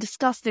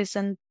discuss this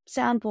and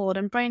soundboard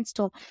and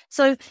brainstorm.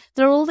 So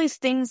there are all these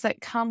things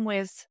that come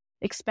with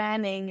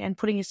expanding and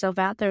putting yourself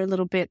out there a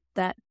little bit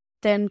that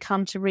then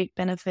come to reap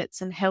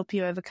benefits and help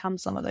you overcome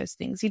some of those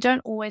things. You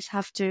don't always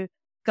have to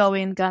go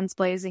in guns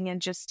blazing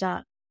and just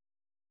start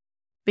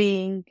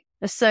being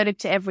assertive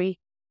to every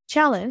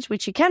challenge,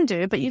 which you can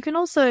do, but you can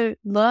also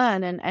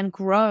learn and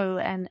grow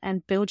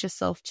and build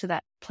yourself to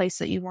that place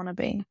that you want to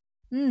be.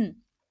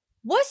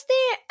 Was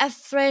there a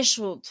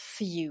threshold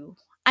for you?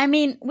 I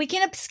mean, we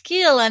can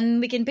upskill and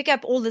we can pick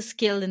up all the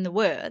skill in the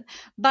world,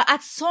 but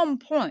at some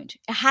point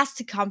it has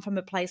to come from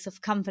a place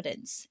of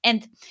confidence,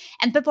 and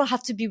people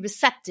have to be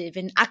receptive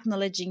in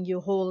acknowledging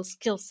your whole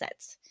skill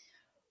set.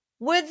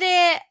 Were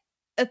there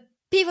a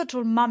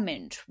pivotal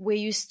moment where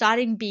you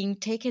started being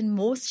taken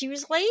more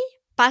seriously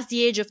past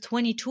the age of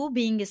 22,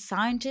 being a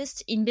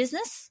scientist in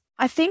business?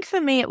 I think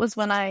for me, it was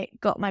when I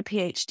got my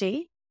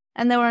PhD.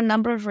 And there were a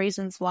number of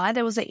reasons why.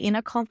 There was an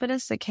inner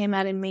confidence that came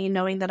out in me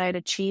knowing that I'd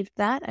achieved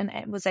that and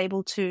was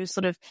able to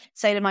sort of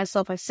say to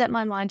myself, I set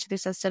my mind to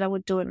this, I said I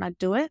would do it and I'd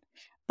do it.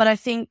 But I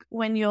think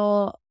when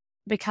you're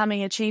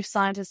becoming a chief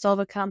scientist of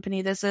a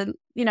company, there's a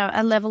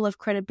level of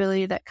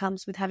credibility that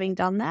comes with having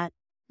done that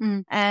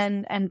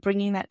and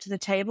bringing that to the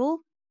table.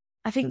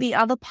 I think the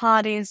other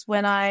part is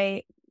when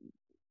I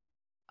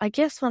I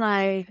guess when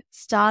I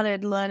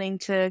started learning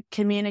to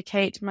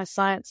communicate my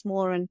science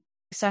more, and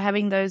so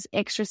having those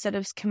extra set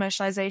of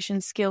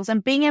commercialization skills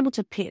and being able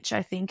to pitch,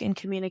 I think, and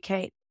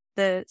communicate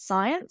the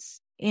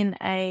science in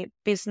a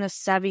business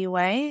savvy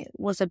way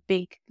was a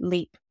big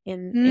leap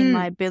in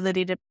my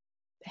ability to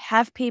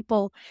have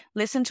people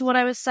listen to what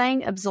I was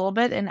saying, absorb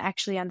it and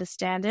actually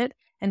understand it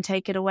and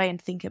take it away and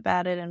think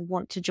about it and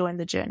want to join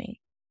the journey.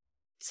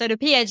 So the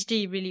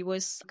PhD really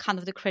was kind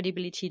of the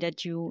credibility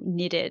that you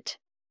needed.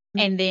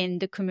 And then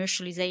the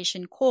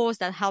commercialization course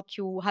that helped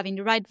you having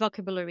the right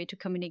vocabulary to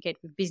communicate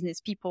with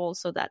business people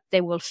so that they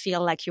will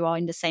feel like you are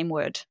in the same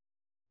word.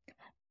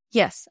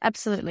 Yes,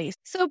 absolutely.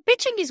 So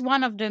pitching is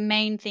one of the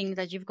main things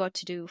that you've got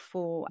to do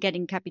for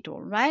getting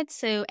capital, right?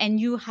 So, and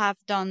you have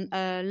done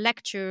a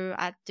lecture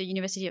at the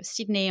University of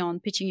Sydney on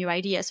pitching your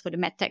ideas for the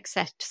Medtech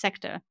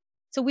sector.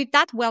 So with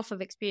that wealth of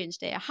experience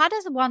there, how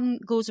does one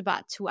goes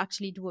about to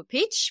actually do a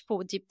pitch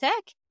for deep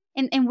tech?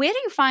 And where do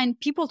you find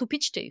people to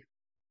pitch to?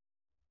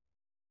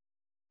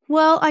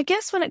 Well, I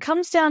guess when it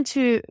comes down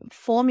to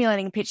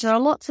formulating a pitch, there are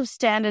lots of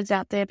standards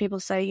out there. People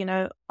say,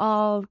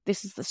 oh,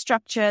 this is the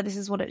structure, this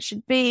is what it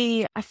should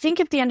be. I think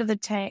at the end of the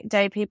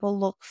day, people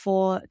look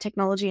for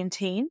technology and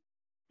team.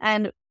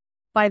 And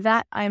by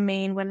that, I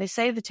mean, when they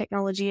say the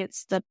technology,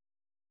 it's the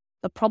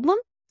problem,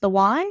 the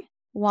why.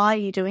 Why are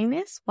you doing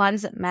this? Why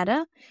does it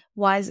matter?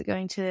 Why is it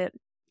going to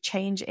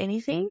change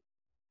anything?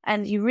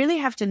 And you really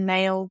have to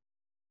nail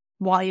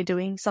why you're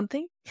doing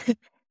something.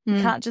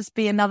 It can't just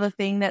be another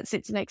thing that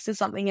sits next to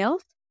something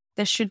else.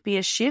 There should be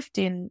a shift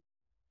in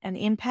an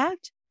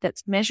impact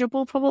that's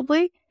measurable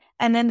probably.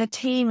 And then the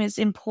team is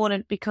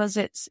important because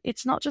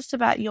it's not just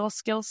about your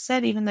skill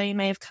set, even though you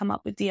may have come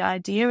up with the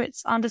idea.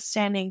 It's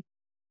understanding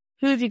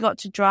who have you got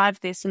to drive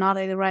this and are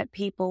they the right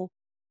people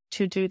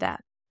to do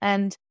that?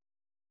 And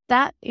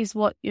that is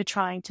what you're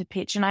trying to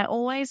pitch. And I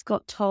always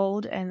got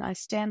told, and I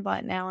stand by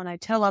it now, and I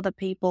tell other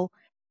people,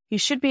 you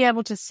should be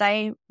able to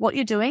say what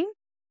you're doing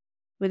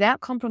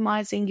without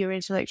compromising your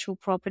intellectual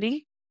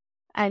property.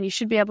 And you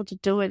should be able to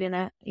do it in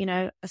a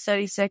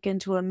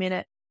 30-second to a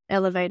minute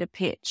elevator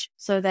pitch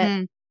so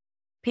that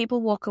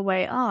people walk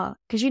away,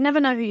 because you never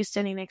know who you're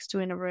standing next to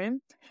in a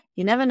room.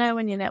 You never know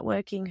when you're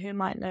networking who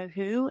might know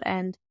who,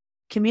 and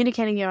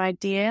communicating your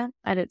idea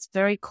at its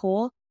very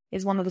core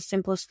is one of the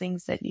simplest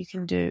things that you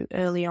can do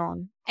early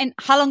on. And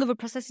how long of a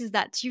process is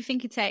that? Do you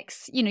think it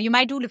takes, you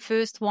might do the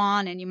first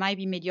one and you might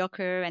be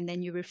mediocre and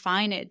then you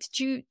refine it.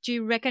 Do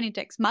you reckon it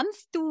takes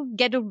months to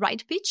get a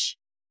right pitch?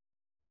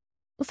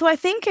 So I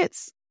think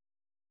it's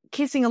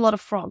kissing a lot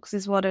of frogs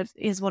is what it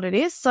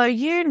is. So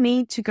you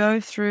need to go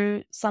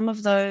through some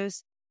of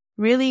those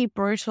really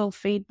brutal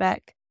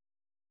feedback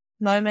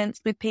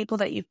moments with people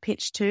that you've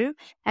pitched to,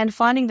 and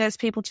finding those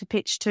people to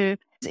pitch to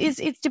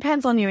it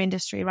depends on your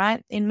industry,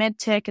 right? In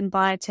medtech and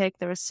biotech,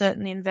 there are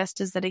certain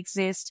investors that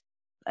exist.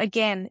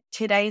 Again,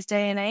 today's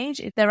day and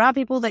age, there are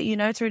people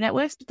that through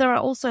networks, but there are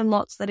also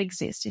lots that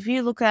exist. If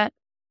you look at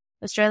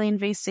Australian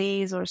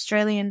VCs or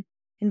Australian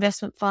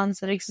investment funds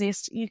that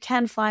exist, you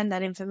can find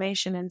that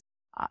information, and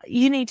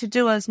you need to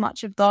do as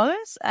much of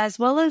those as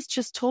well as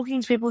just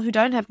talking to people who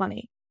don't have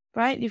money,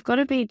 right? You've got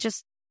to be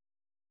just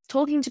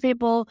talking to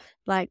people,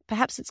 like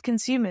perhaps it's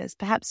consumers,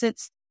 perhaps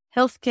it's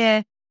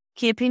healthcare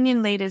key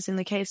opinion leaders in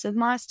the case of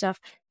my stuff.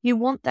 You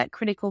want that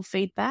critical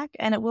feedback,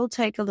 and it will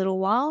take a little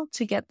while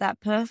to get that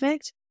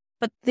perfect.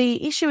 But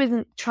the issue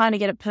isn't trying to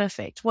get it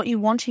perfect. What you're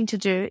wanting to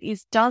do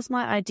is, does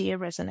my idea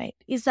resonate?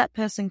 Is that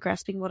person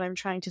grasping what I'm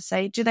trying to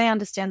say? Do they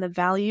understand the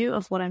value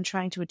of what I'm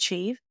trying to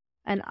achieve?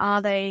 And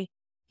are they,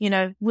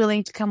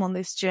 willing to come on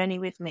this journey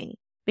with me?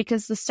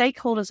 Because the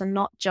stakeholders are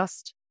not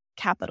just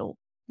capital,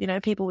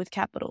 people with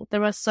capital.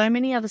 There are so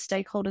many other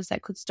stakeholders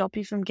that could stop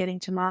you from getting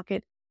to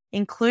market,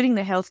 including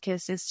the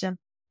healthcare system,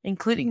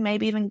 including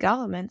maybe even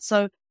government.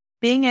 So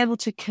being able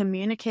to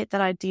communicate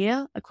that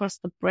idea across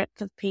the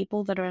breadth of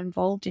people that are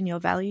involved in your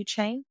value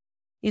chain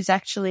is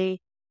actually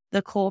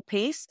the core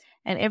piece.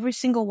 And every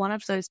single one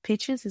of those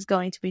pitches is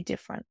going to be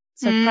different.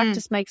 So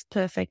practice makes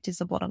perfect is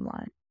the bottom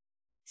line.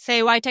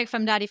 So I take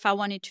from that, if I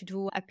wanted to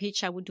do a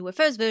pitch, I would do a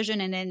first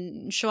version and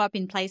then show up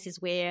in places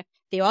where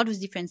there are those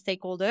different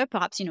stakeholders,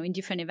 perhaps, in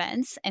different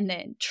events, and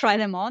then try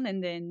them on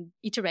and then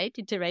iterate.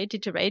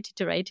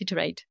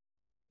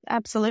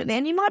 Absolutely.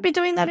 And you might be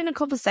doing that in a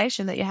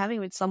conversation that you're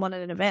having with someone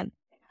at an event.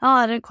 Oh,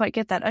 I don't quite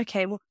get that.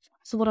 Okay, well,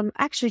 so what I'm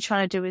actually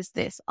trying to do is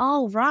this.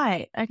 Oh,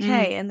 right.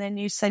 Okay. And then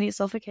you say to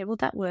yourself, okay, well,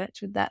 that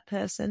worked with that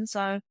person.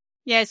 So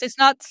yes, it's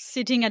not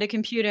sitting at a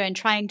computer and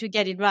trying to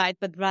get it right,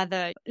 but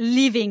rather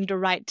living the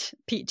right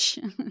pitch.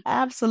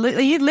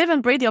 Absolutely. You live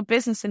and breathe your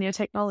business and your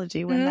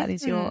technology when that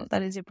is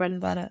your bread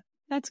and butter.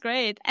 That's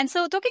great. And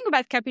so talking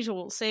about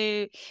capital, so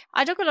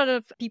I talk a lot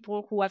of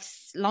people who have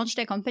launched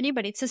their company,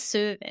 but it's a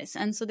service.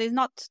 And so there's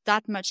not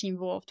that much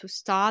involved to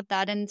start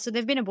that. And so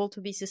they've been able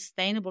to be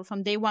sustainable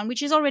from day one,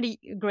 which is already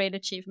a great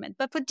achievement.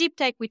 But for deep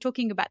tech, we're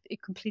talking about a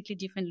completely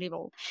different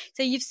level.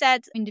 So you've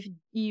said in the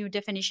new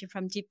definition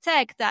from deep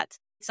tech that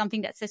it's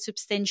something that says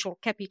substantial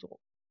capital.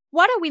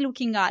 What are we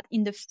looking at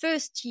in the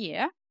first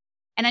year?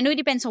 And I know it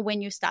depends on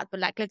when you start, but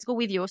like, let's go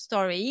with your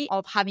story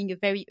of having a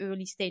very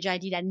early stage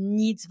idea that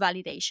needs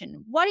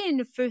validation. What in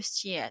the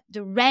first year,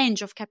 the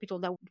range of capital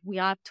that we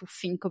have to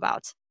think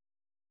about?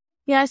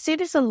 Yeah, I see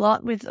this a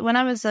lot with when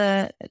I was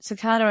at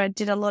Cicada, I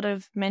did a lot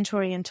of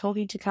mentoring and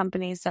talking to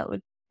companies that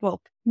would,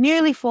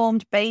 newly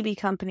formed baby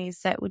companies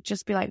that would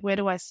just be like, where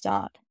do I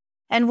start?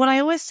 And what I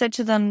always said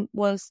to them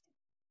was,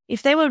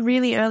 if they were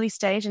really early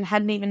stage and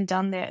hadn't even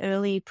done their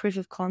early proof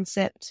of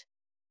concept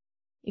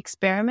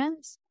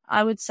experiments,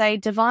 I would say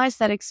devise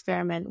that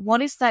experiment.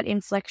 What is that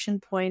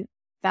inflection point,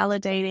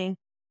 validating,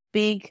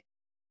 big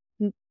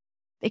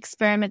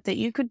experiment that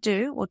you could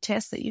do or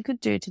test that you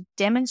could do to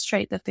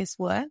demonstrate that this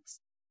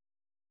works?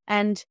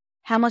 And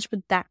how much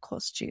would that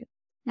cost you?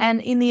 Mm-hmm.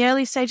 And in the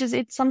early stages,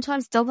 it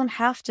sometimes doesn't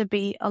have to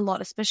be a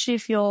lot, especially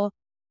if you're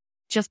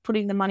just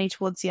putting the money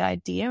towards the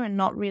idea and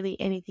not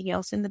really anything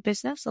else in the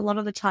business. A lot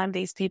of the time,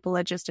 these people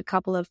are just a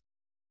couple of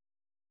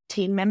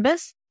team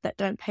members that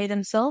don't pay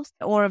themselves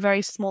or a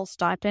very small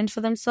stipend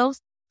for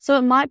themselves. So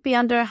it might be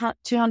under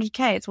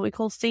 200K. It's what we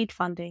call seed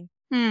funding.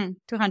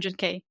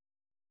 200K.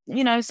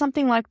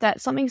 Something like that,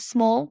 something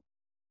small.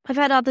 I've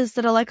had others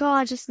that are like,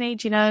 I just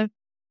need,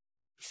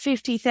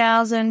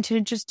 50,000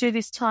 to just do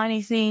this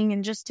tiny thing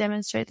and just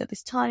demonstrate that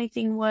this tiny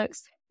thing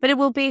works. But it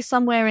will be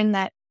somewhere in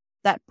that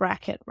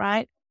bracket,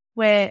 right?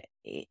 Where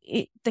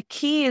the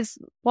key is,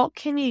 what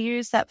can you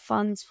use that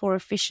funds for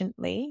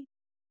efficiently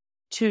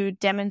to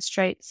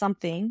demonstrate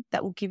something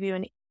that will give you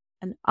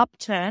an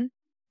upturn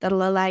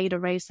that'll allow you to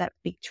raise that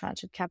big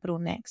tranche of capital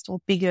next, or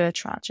bigger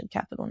tranche of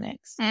capital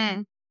next.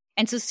 And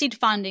so seed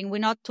funding, we're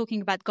not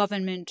talking about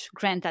government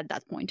grant at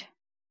that point.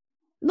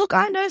 Look,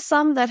 I know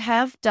some that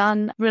have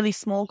done really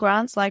small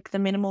grants, like the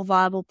Minimal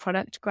Viable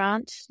Product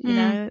Grant,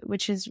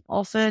 which is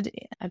offered.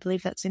 I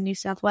believe that's in New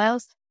South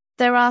Wales.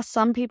 There are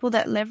some people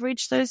that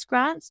leverage those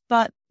grants,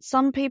 but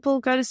some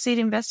people go to seed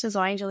investors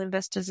or angel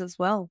investors as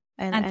well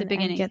at the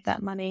beginning and get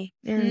that money.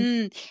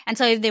 And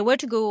so if they were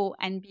to go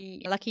and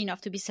be lucky enough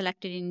to be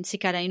selected in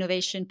Cicada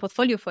Innovation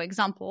Portfolio, for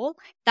example,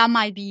 that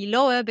might be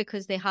lower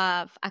because they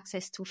have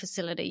access to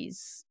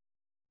facilities.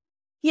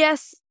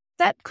 Yes,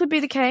 that could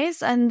be the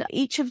case. And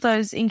each of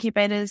those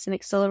incubators and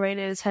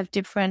accelerators have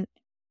different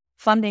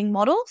funding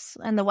models,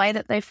 and the way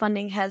that their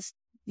funding has,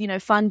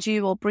 fund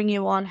you or bring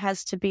you on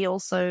has to be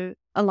also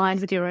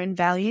aligned with your own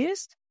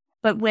values.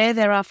 But where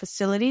there are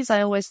facilities,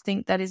 I always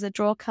think that is a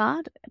draw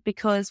card,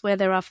 because where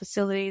there are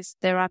facilities,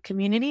 there are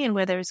community, and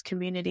where there is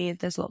community,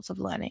 there's lots of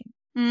learning.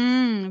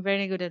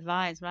 Very good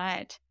advice,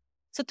 right?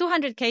 So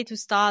 200K to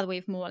start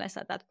with, more or less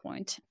at that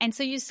point. And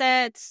so you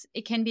said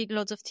it can be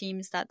lots of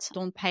teams that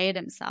don't pay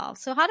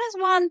themselves. So how does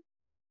one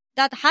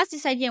that has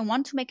this idea and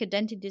want to make a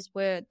dent in this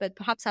world, but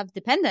perhaps have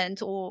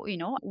dependent or,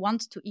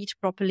 want to eat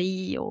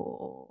properly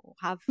or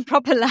have a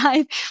proper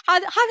life, how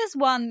does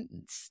one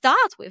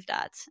start with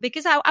that?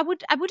 Because I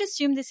would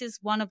assume this is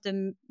one of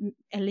the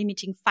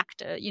limiting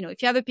factor.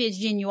 If you have a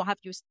PhD and you have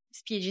your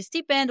PhD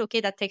stipend,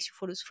 okay, that takes you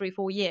for those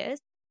 3-4 years.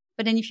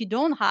 But then if you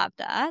don't have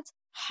that,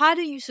 how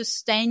do you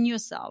sustain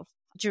yourself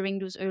during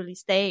those early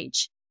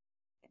stage?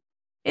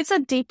 It's a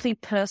deeply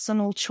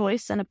personal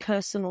choice and a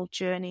personal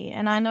journey.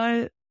 And I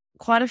know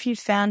quite a few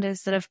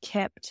founders that have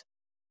kept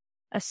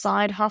a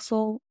side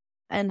hustle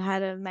and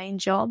had a main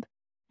job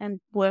and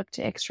worked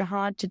extra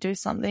hard to do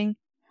something.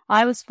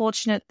 I was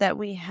fortunate that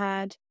we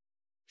had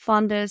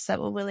funders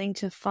that were willing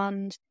to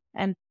fund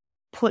and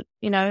put,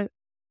 a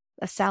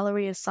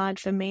salary aside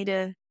for me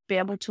to be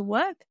able to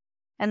work.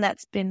 And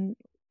that's been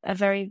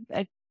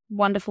a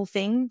wonderful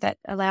thing that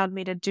allowed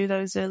me to do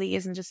those early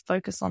years and just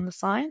focus on the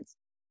science.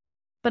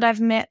 But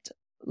I've met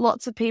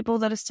lots of people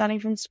that are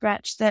starting from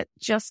scratch that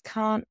just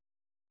can't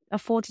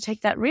afford to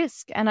take that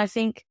risk. And I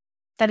think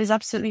that is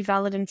absolutely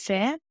valid and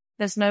fair.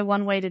 There's no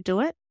one way to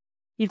do it.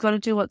 You've got to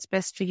do what's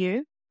best for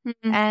you.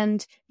 Mm-hmm.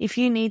 And if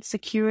you need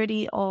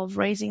security of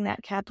raising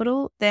that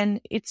capital,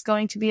 then it's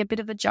going to be a bit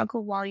of a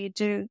juggle while you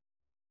do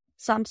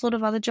some sort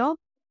of other job.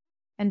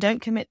 And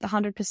don't commit the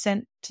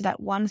 100% to that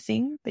one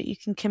thing, but you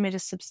can commit a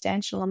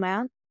substantial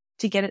amount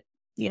to get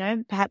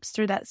it, perhaps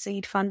through that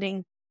seed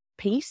funding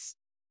piece.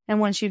 And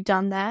once you've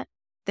done that,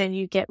 then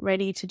you get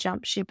ready to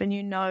jump ship, and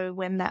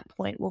when that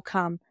point will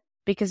come,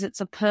 because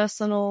it's a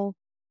personal,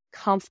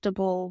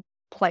 comfortable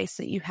place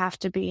that you have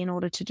to be in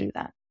order to do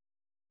that.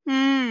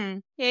 Yeah,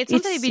 it's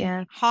something a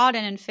bit hard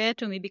and unfair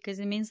to me, because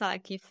it means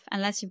like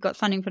unless you've got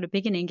funding for the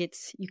beginning,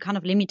 you're kind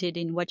of limited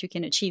in what you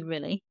can achieve,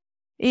 really.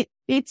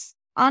 It's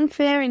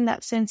unfair in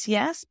that sense,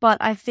 yes, but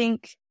I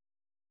think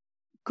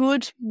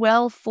good,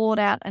 well thought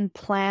out and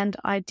planned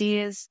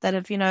ideas that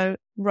have,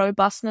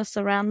 robustness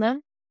around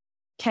them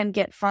can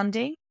get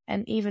funding.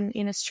 And even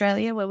in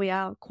Australia, where we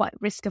are quite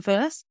risk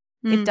averse,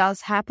 it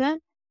does happen.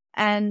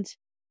 And,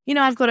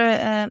 I've got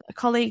a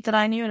colleague that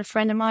I knew and a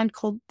friend of mine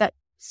that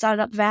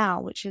started up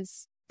Vow, which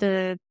is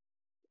the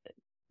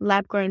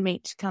lab grown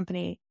meat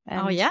company.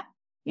 And,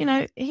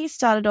 he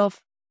started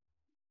off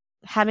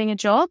having a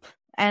job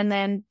and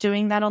then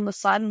doing that on the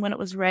side. And when it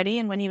was ready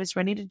and when he was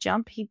ready to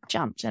jump, he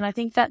jumped. And I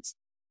think that's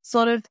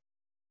sort of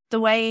the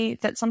way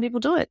that some people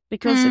do it,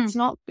 because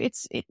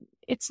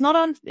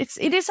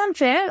it is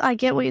unfair. I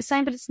get what you're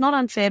saying, but it's not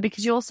unfair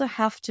because you also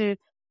have to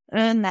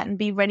earn that and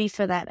be ready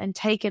for that and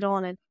take it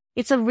on. And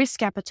it's a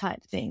risk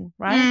appetite thing,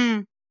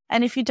 right?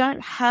 And if you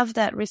don't have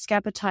that risk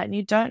appetite and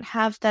you don't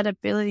have that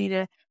ability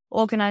to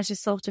organize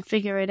yourself to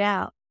figure it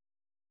out,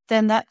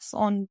 then that's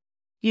on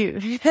you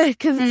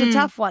because it's a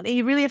tough one.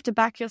 You really have to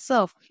back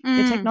yourself.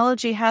 The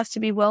technology has to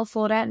be well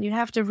thought out and you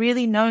have to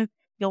really know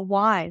your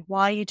why.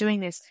 Why are you doing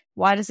this?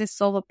 Why does this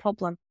solve a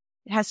problem?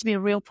 It has to be a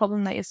real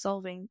problem that you're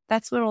solving.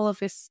 That's where all of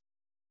this,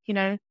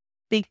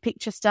 big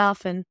picture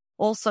stuff and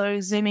also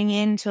zooming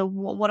into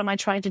what am I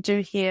trying to do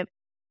here?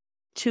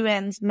 Two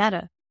ends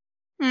matter.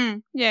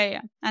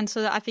 Yeah. And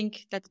so I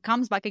think that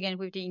comes back again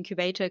with the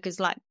incubator because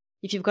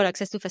if you've got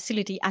access to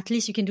facility, at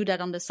least you can do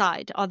that on the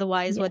side.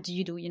 Otherwise, what do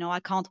you do? I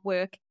can't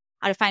work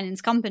at a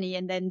finance company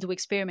and then do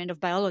experiment of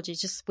biology.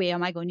 Just where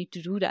am I going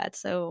to do that?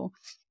 So,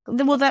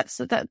 well,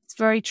 that's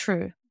very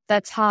true.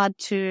 That's hard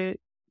to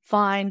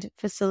find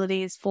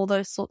facilities for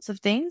those sorts of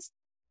things.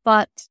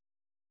 But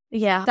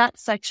yeah,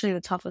 that's actually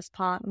the toughest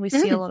part. And we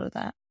see a lot of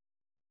that.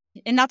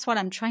 And that's what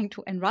I'm trying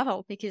to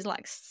unravel because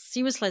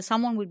seriously,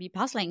 someone would be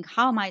puzzling.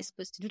 How am I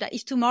supposed to do that?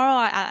 If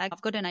tomorrow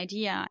I've got an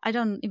idea, I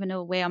don't even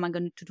know where am I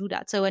going to do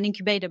that. So an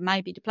incubator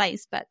might be the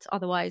place, but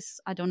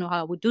otherwise I don't know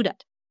how I would do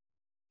that.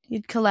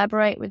 You'd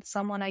collaborate with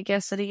someone, I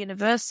guess, at a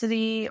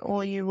university,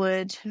 or you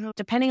would,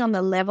 depending on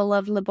the level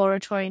of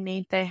laboratory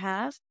need they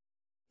have,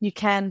 you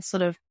can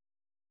sort of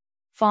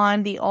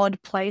find the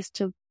odd place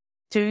to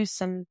do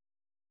some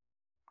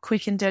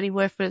quick and dirty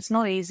work, but it's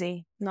not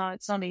easy. No,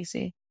 it's not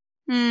easy.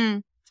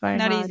 Not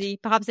hard. Easy.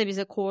 Perhaps there is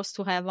a course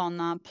to have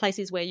on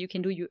places where you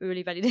can do your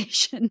early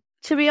validation.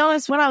 To be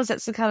honest, when I was at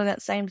Sakata,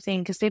 that same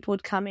thing, because people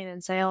would come in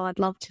and say, oh, I'd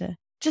love to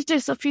just do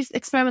a few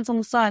experiments on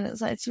the side.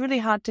 It's really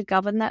hard to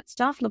govern that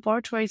stuff.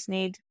 Laboratories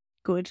need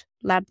good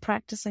lab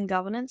practice and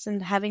governance,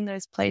 and having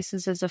those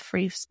places as a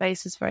free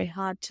space is very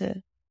hard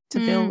to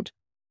build.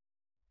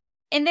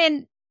 And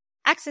then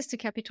access to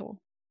capital,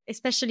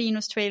 especially in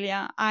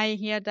Australia. I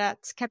hear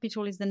that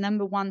capital is the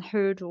number one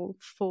hurdle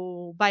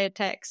for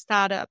biotech,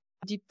 startup,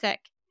 deep tech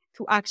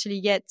to actually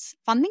get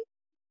funding.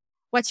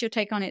 What's your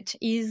take on it?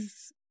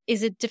 Is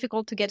it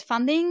difficult to get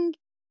funding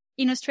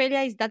in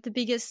Australia? Is that the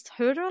biggest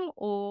hurdle,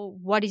 or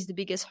what is the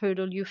biggest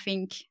hurdle you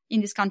think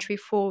in this country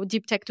for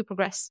deep tech to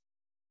progress?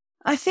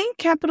 I think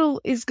capital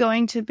is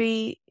going to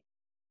be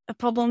a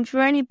problem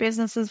for any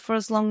businesses for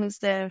as long as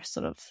they're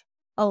sort of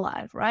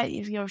alive, right?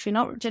 If you're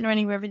not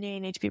generating revenue, you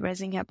need to be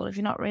raising capital. If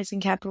you're not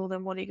raising capital,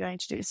 then what are you going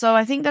to do? So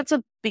I think that's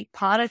a big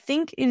part. I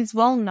think it is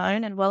well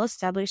known and well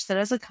established that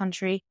as a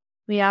country,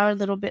 we are a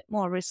little bit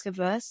more risk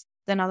averse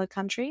than other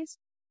countries.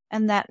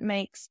 And that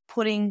makes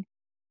putting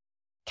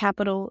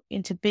capital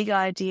into big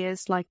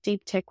ideas like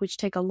deep tech, which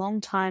take a long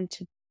time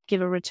to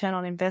give a return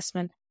on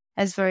investment,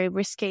 as very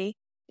risky,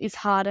 is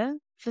harder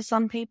for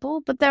some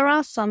people. But there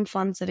are some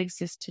funds that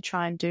exist to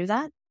try and do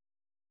that.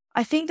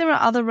 I think there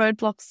are other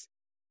roadblocks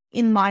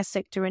in my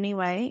sector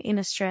anyway, in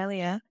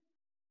Australia,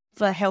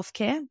 for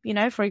healthcare.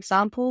 For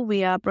example,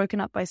 we are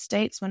broken up by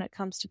states when it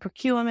comes to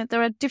procurement.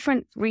 There are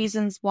different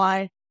reasons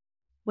why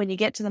when you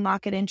get to the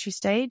market entry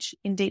stage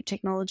in deep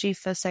technology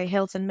for, say,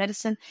 health and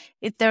medicine,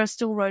 there are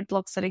still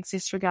roadblocks that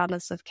exist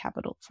regardless of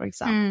capital, for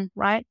example,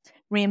 right?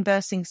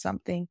 Reimbursing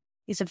something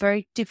is a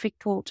very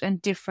difficult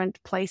and different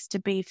place to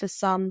be for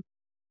some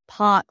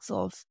parts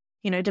of,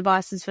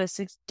 devices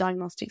versus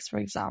diagnostics, for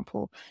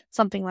example,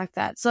 something like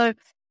that. So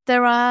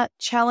there are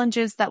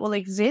challenges that will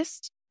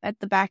exist at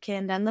the back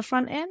end and the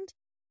front end,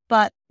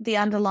 but the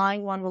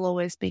underlying one will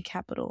always be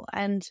capital.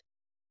 And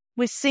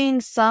we're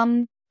seeing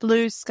some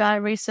blue sky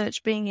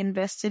research being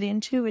invested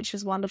into, which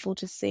is wonderful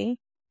to see,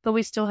 but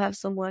we still have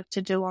some work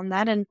to do on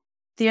that. And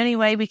the only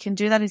way we can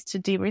do that is to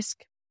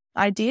de-risk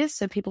ideas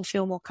so people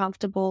feel more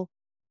comfortable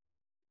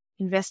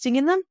investing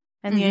in them.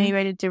 And the only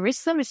way to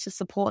de-risk them is to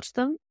support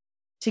them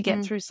to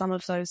get through some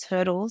of those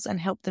hurdles and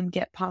help them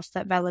get past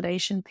that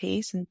validation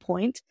piece and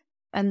point.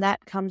 And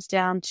that comes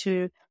down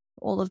to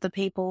all of the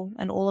people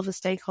and all of the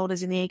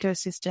stakeholders in the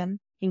ecosystem,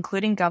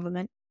 including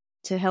government,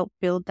 to help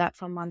build that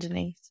from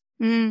underneath.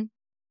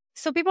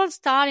 So people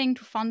starting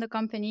to fund the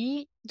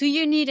company, do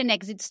you need an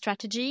exit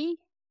strategy?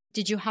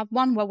 Did you have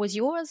one? What was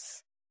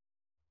yours?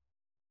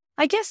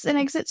 I guess an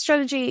exit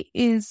strategy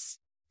is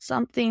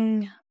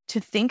something to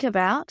think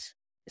about.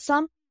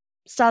 Some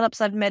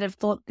startups I've met have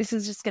thought this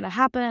is just going to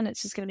happen.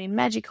 It's just going to be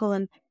magical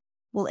and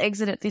we'll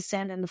exit at this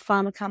end and the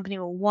pharma company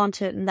will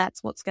want it and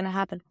that's what's going to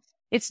happen.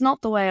 It's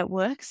not the way it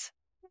works.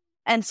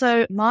 And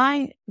so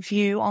my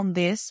view on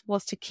this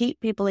was to keep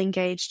people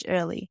engaged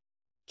early,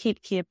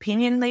 keep key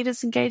opinion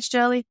leaders engaged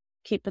early,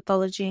 keep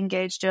pathology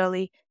engaged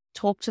early,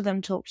 talk to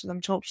them,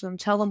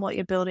 tell them what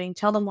you're building,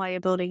 tell them why you're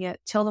building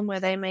it, tell them where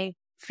they may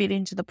fit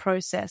into the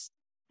process.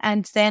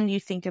 And then you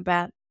think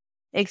about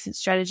exit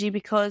strategy,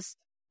 because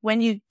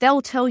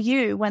they'll tell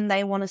you when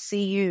they want to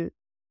see you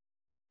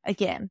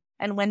again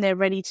and when they're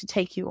ready to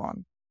take you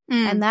on.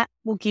 And that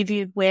will give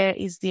you where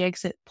is the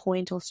exit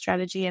point or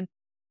strategy. And,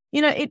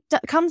 it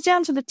comes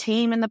down to the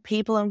team and the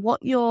people and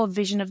what your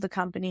vision of the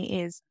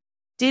company is.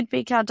 Did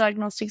BCAR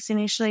Diagnostics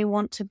initially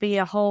want to be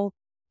a whole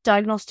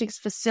diagnostics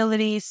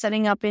facilities,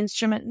 setting up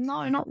instrument.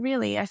 No, not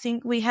really. I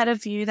think we had a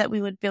view that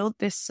we would build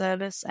this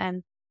service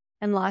and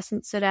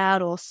license it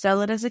out or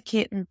sell it as a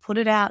kit and put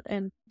it out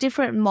in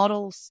different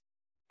models.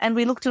 And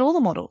we looked at all the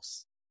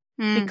models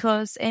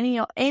because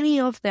any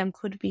of them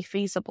could be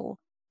feasible.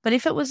 But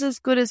if it was as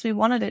good as we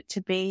wanted it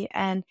to be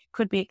and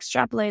could be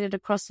extrapolated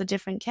across the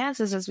different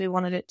cancers as we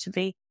wanted it to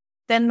be,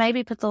 then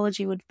maybe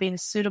pathology would be a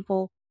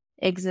suitable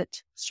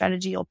exit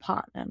strategy or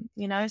partner,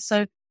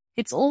 So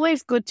it's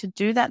always good to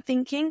do that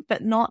thinking,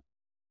 but not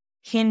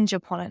hinge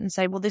upon it and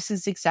say, well, this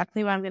is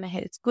exactly where I'm going to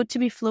head. It's good to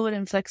be fluid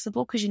and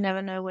flexible because you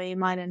never know where you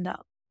might end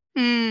up.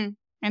 And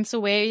so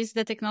where is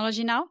the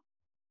technology now?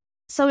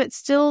 So it's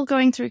still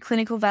going through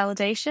clinical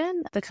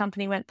validation. The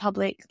company went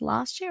public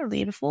last year or the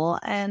year before.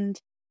 And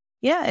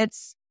yeah,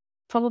 it's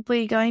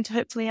probably going to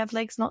hopefully have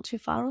legs not too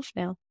far off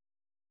now.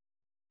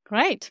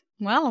 Great.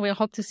 Well, we'll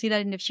hope to see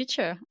that in the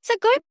future. So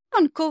going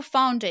on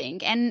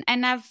co-founding,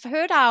 and I've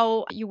heard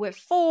how you were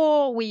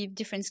four with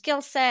different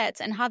skill sets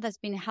and how that's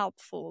been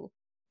helpful.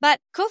 But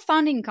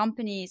co-founding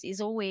companies is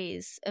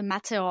always a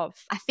matter of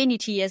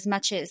affinity as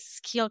much as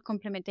skill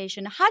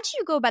complementation. How do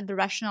you go about the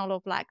rationale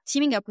of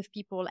teaming up with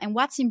people, and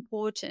what's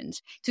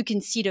important to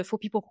consider for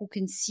people who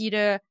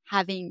consider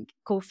having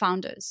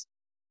co-founders?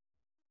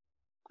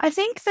 I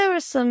think there are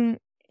some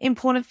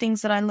important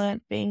things that I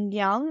learned being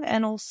young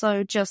and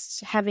also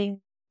just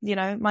having,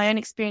 my own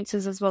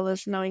experiences as well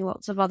as knowing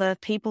lots of other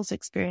people's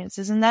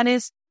experiences. And that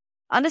is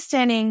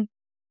understanding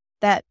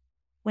that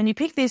when you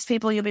pick these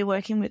people, you'll be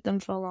working with them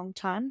for a long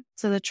time.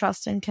 So the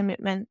trust and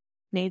commitment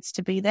needs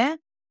to be there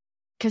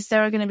because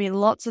there are going to be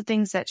lots of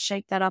things that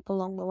shake that up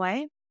along the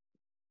way.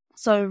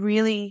 So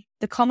really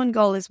the common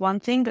goal is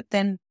one thing, but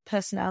then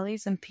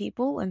personalities and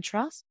people and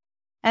trust.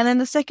 And then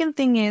the second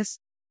thing is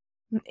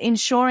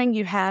ensuring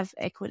you have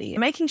equity.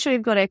 Making sure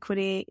you've got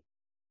equity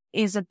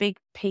is a big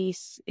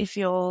piece.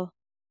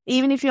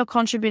 Even if you're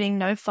contributing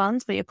no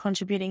funds, but you're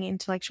contributing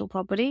intellectual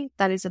property,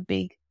 that is a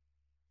big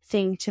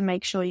thing to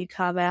make sure you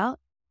carve out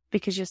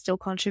because you're still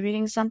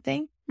contributing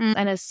something.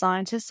 And as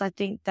scientists, I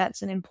think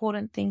that's an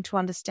important thing to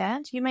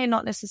understand. You may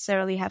not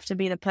necessarily have to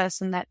be the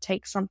person that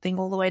takes something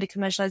all the way to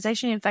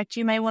commercialization. In fact,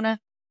 you may want to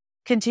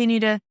continue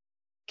to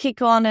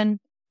kick on and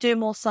do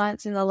more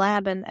science in the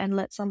lab and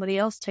let somebody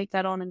else take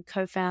that on and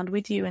co-found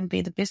with you and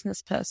be the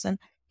business person.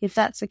 If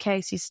that's the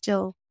case, you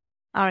still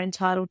are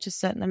entitled to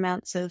certain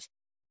amounts of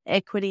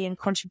equity and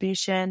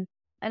contribution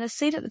and a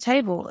seat at the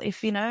table.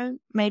 If,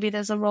 maybe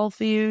there's a role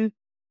for you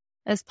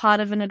as part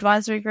of an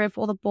advisory group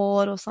or the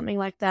board or something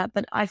like that.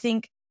 But I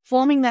think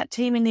forming that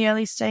team in the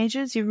early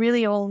stages, you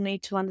really all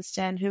need to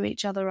understand who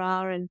each other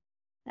are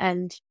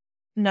and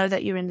know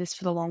that you're in this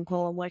for the long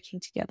haul and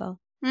working together.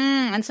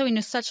 And so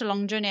in such a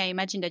long journey, I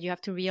imagine that you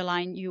have to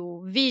realign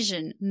your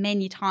vision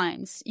many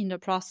times in the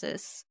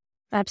process.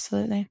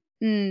 Absolutely.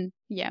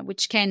 Yeah,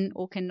 which can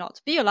or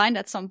cannot be aligned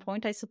at some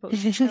point, I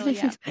suppose. So,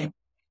 yeah.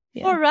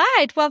 Yeah. All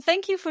right. Well,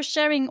 thank you for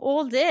sharing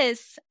all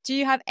this. Do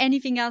you have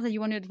anything else that you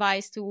want to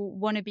advise to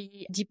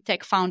wannabe deep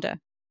tech founder?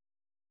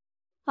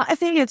 I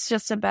think it's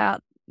just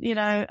about,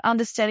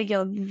 understanding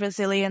your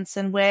resilience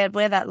and where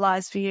that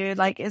lies for you,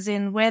 as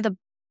in where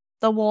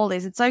the wall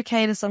is. It's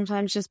okay to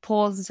sometimes just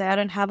pause and say, I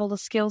don't have all the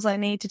skills I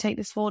need to take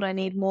this forward. I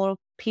need more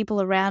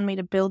people around me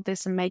to build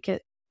this and make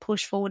it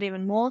push forward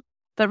even more.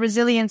 But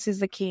resilience is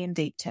the key in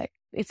deep tech.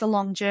 It's a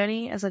long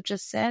journey, as I've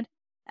just said,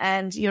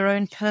 and your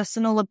own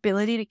personal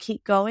ability to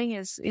keep going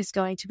is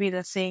going to be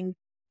the thing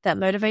that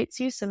motivates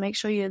you. So make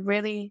sure you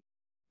really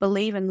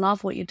believe and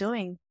love what you're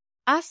doing.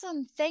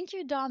 Awesome. Thank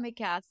you,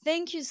 Dharmica.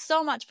 Thank you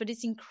so much for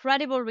this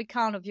incredible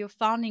recount of your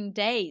founding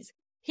days.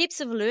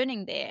 Heaps of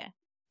learning there.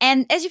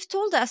 And as you've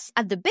told us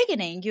at the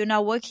beginning, you're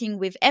now working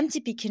with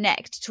MTP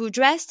Connect to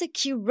address the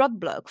key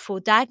roadblock for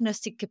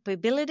diagnostic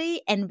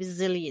capability and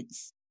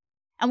resilience.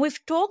 And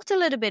we've talked a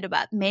little bit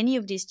about many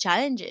of these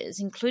challenges,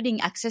 including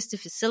access to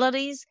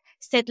facilities,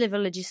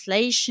 state-level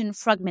legislation,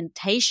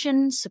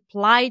 fragmentation,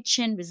 supply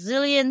chain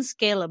resilience,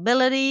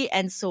 scalability,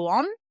 and so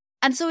on.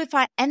 And so if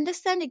I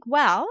understand it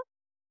well,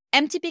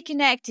 MTP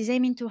Connect is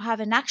aiming to have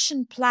an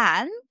action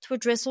plan to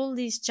address all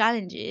these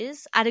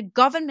challenges at a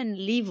government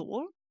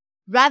level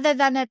rather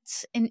than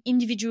at an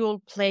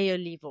individual player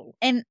level.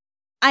 And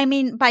I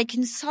mean, by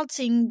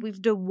consulting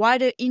with the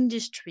wider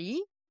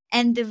industry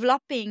and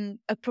developing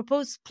a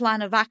proposed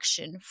plan of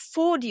action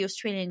for the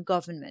Australian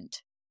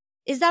government.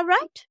 Is that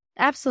right?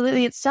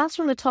 Absolutely. It starts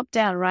from the top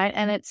down, right?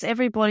 And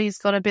everybody's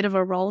got a bit of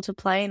a role to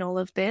play in all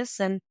of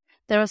this. And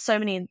there are so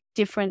many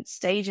different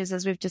stages,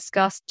 as we've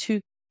discussed,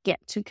 to get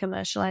to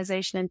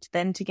commercialization and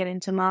then to get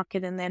into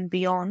market and then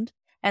beyond.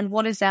 And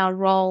what is our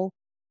role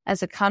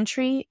as a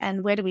country,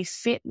 and where do we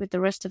fit with the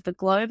rest of the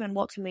globe, and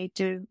what can we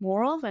do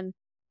more of, and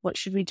what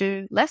should we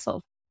do less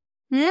of?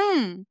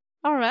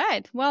 All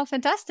right. Well,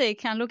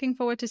 fantastic. I'm looking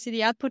forward to see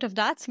the output of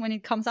that when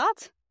it comes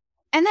out.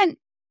 And then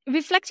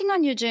reflecting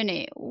on your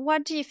journey,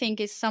 what do you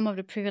think is some of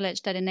the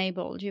privilege that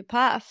enabled your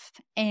path,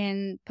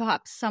 and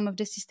perhaps some of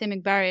the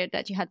systemic barrier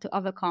that you had to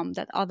overcome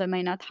that other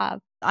may not have?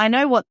 I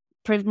know what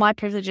my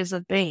privileges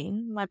have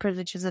been. My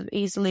privileges have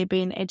easily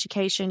been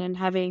education and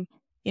having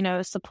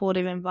a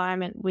supportive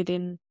environment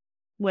within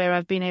where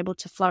I've been able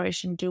to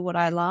flourish and do what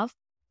I love.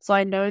 So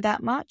I know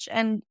that much.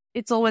 And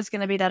it's always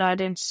going to be that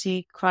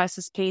identity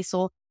crisis piece.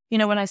 Or,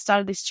 when I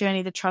started this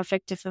journey, the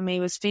trifecta for me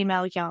was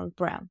female, young,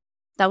 brown.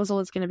 That was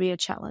always going to be a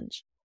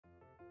challenge.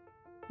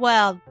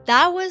 Well,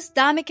 that was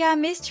Dharmica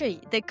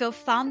Mistry, the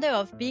co-founder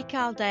of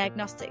BCAL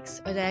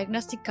Diagnostics, a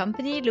diagnostic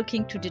company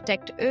looking to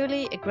detect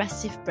early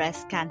aggressive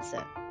breast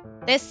cancer.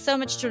 There's so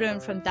much to learn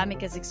from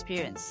Dharmica's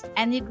experience,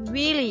 and it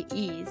really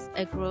is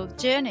a growth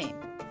journey.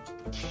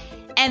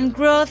 And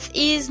growth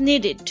is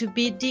needed to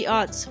beat the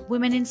odds.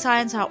 Women in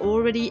science are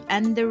already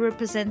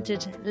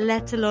underrepresented,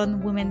 let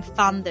alone women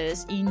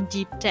founders in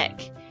deep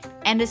tech.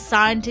 And a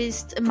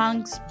scientist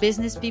amongst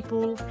business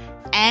people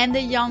and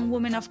a young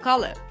woman of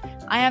color.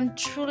 I am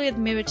truly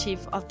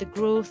admirative of the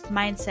growth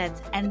mindset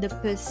and the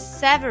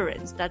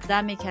perseverance that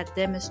Dharmica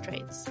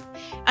demonstrates.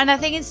 And I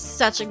think it's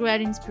such a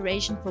great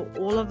inspiration for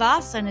all of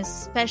us, and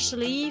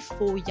especially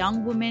for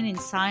young women in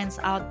science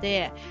out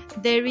there.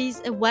 There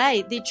is a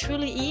way, there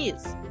truly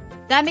is.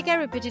 Dharmica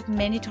repeated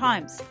many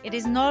times, it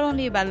is not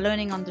only about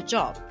learning on the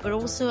job, but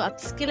also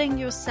upskilling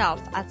yourself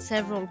at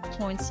several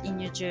points in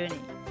your journey.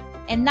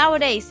 And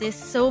nowadays, there's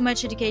so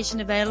much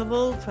education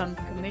available, from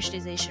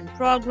commercialization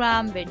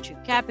program, venture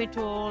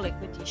capital,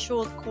 equity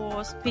short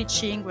course,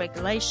 pitching,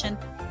 regulation.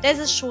 There's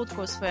a short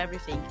course for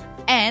everything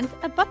and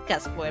a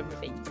podcast for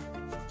everything.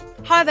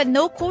 However,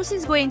 no course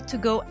is going to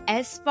go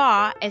as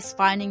far as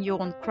finding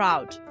your own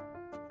crowd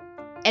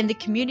and the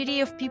community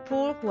of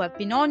people who have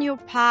been on your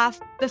path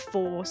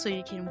before, so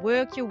you can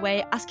work your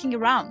way asking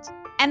around.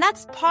 And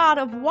that's part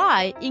of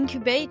why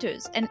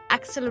incubators and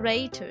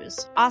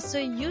accelerators are so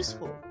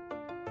useful.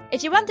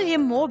 If you want to hear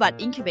more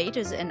about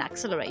incubators and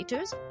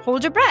accelerators,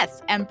 hold your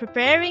breath. I'm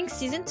preparing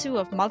season 2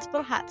 of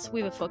Multiple Hats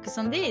with a focus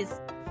on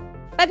these.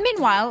 But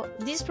meanwhile,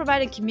 these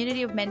provide a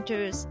community of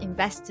mentors,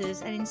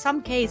 investors, and in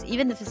some cases,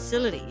 even the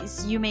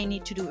facilities you may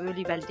need to do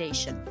early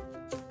validation,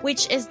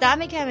 which, as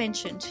Dharmica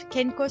mentioned,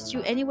 can cost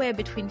you anywhere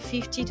between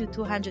 50 to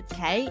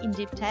 200k in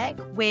deep tech,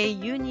 where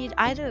you need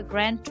either a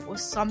grant or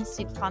some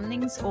seed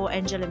fundings or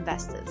angel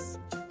investors.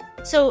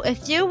 So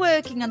if you're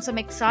working on some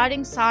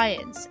exciting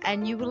science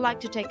and you would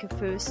like to take a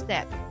first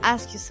step,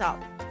 ask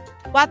yourself,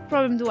 what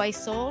problem do I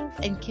solve,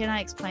 and can I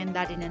explain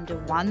that in under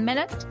 1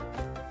 minute?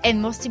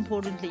 And most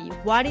importantly,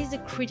 what is the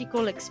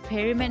critical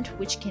experiment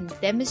which can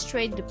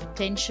demonstrate the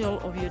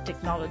potential of your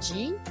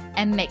technology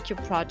and make your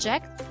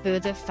project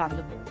further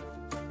fundable?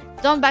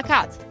 Don't back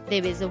out,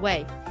 there is a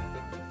way.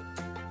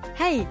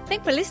 Hey,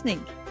 thanks for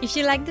listening. If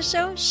you like the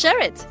show,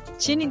 share it.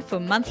 Tune in for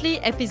monthly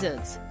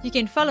episodes. You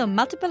can follow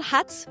Multiple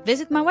Hats,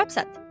 visit my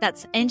website,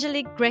 that's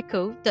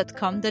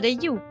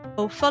angelicgreco.com.au,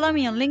 or follow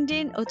me on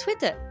LinkedIn or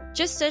Twitter.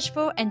 Just search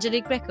for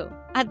Angelique Greco.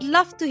 I'd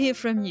love to hear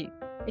from you.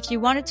 If you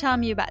want to tell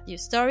me about your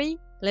story,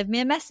 leave me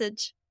a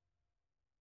message.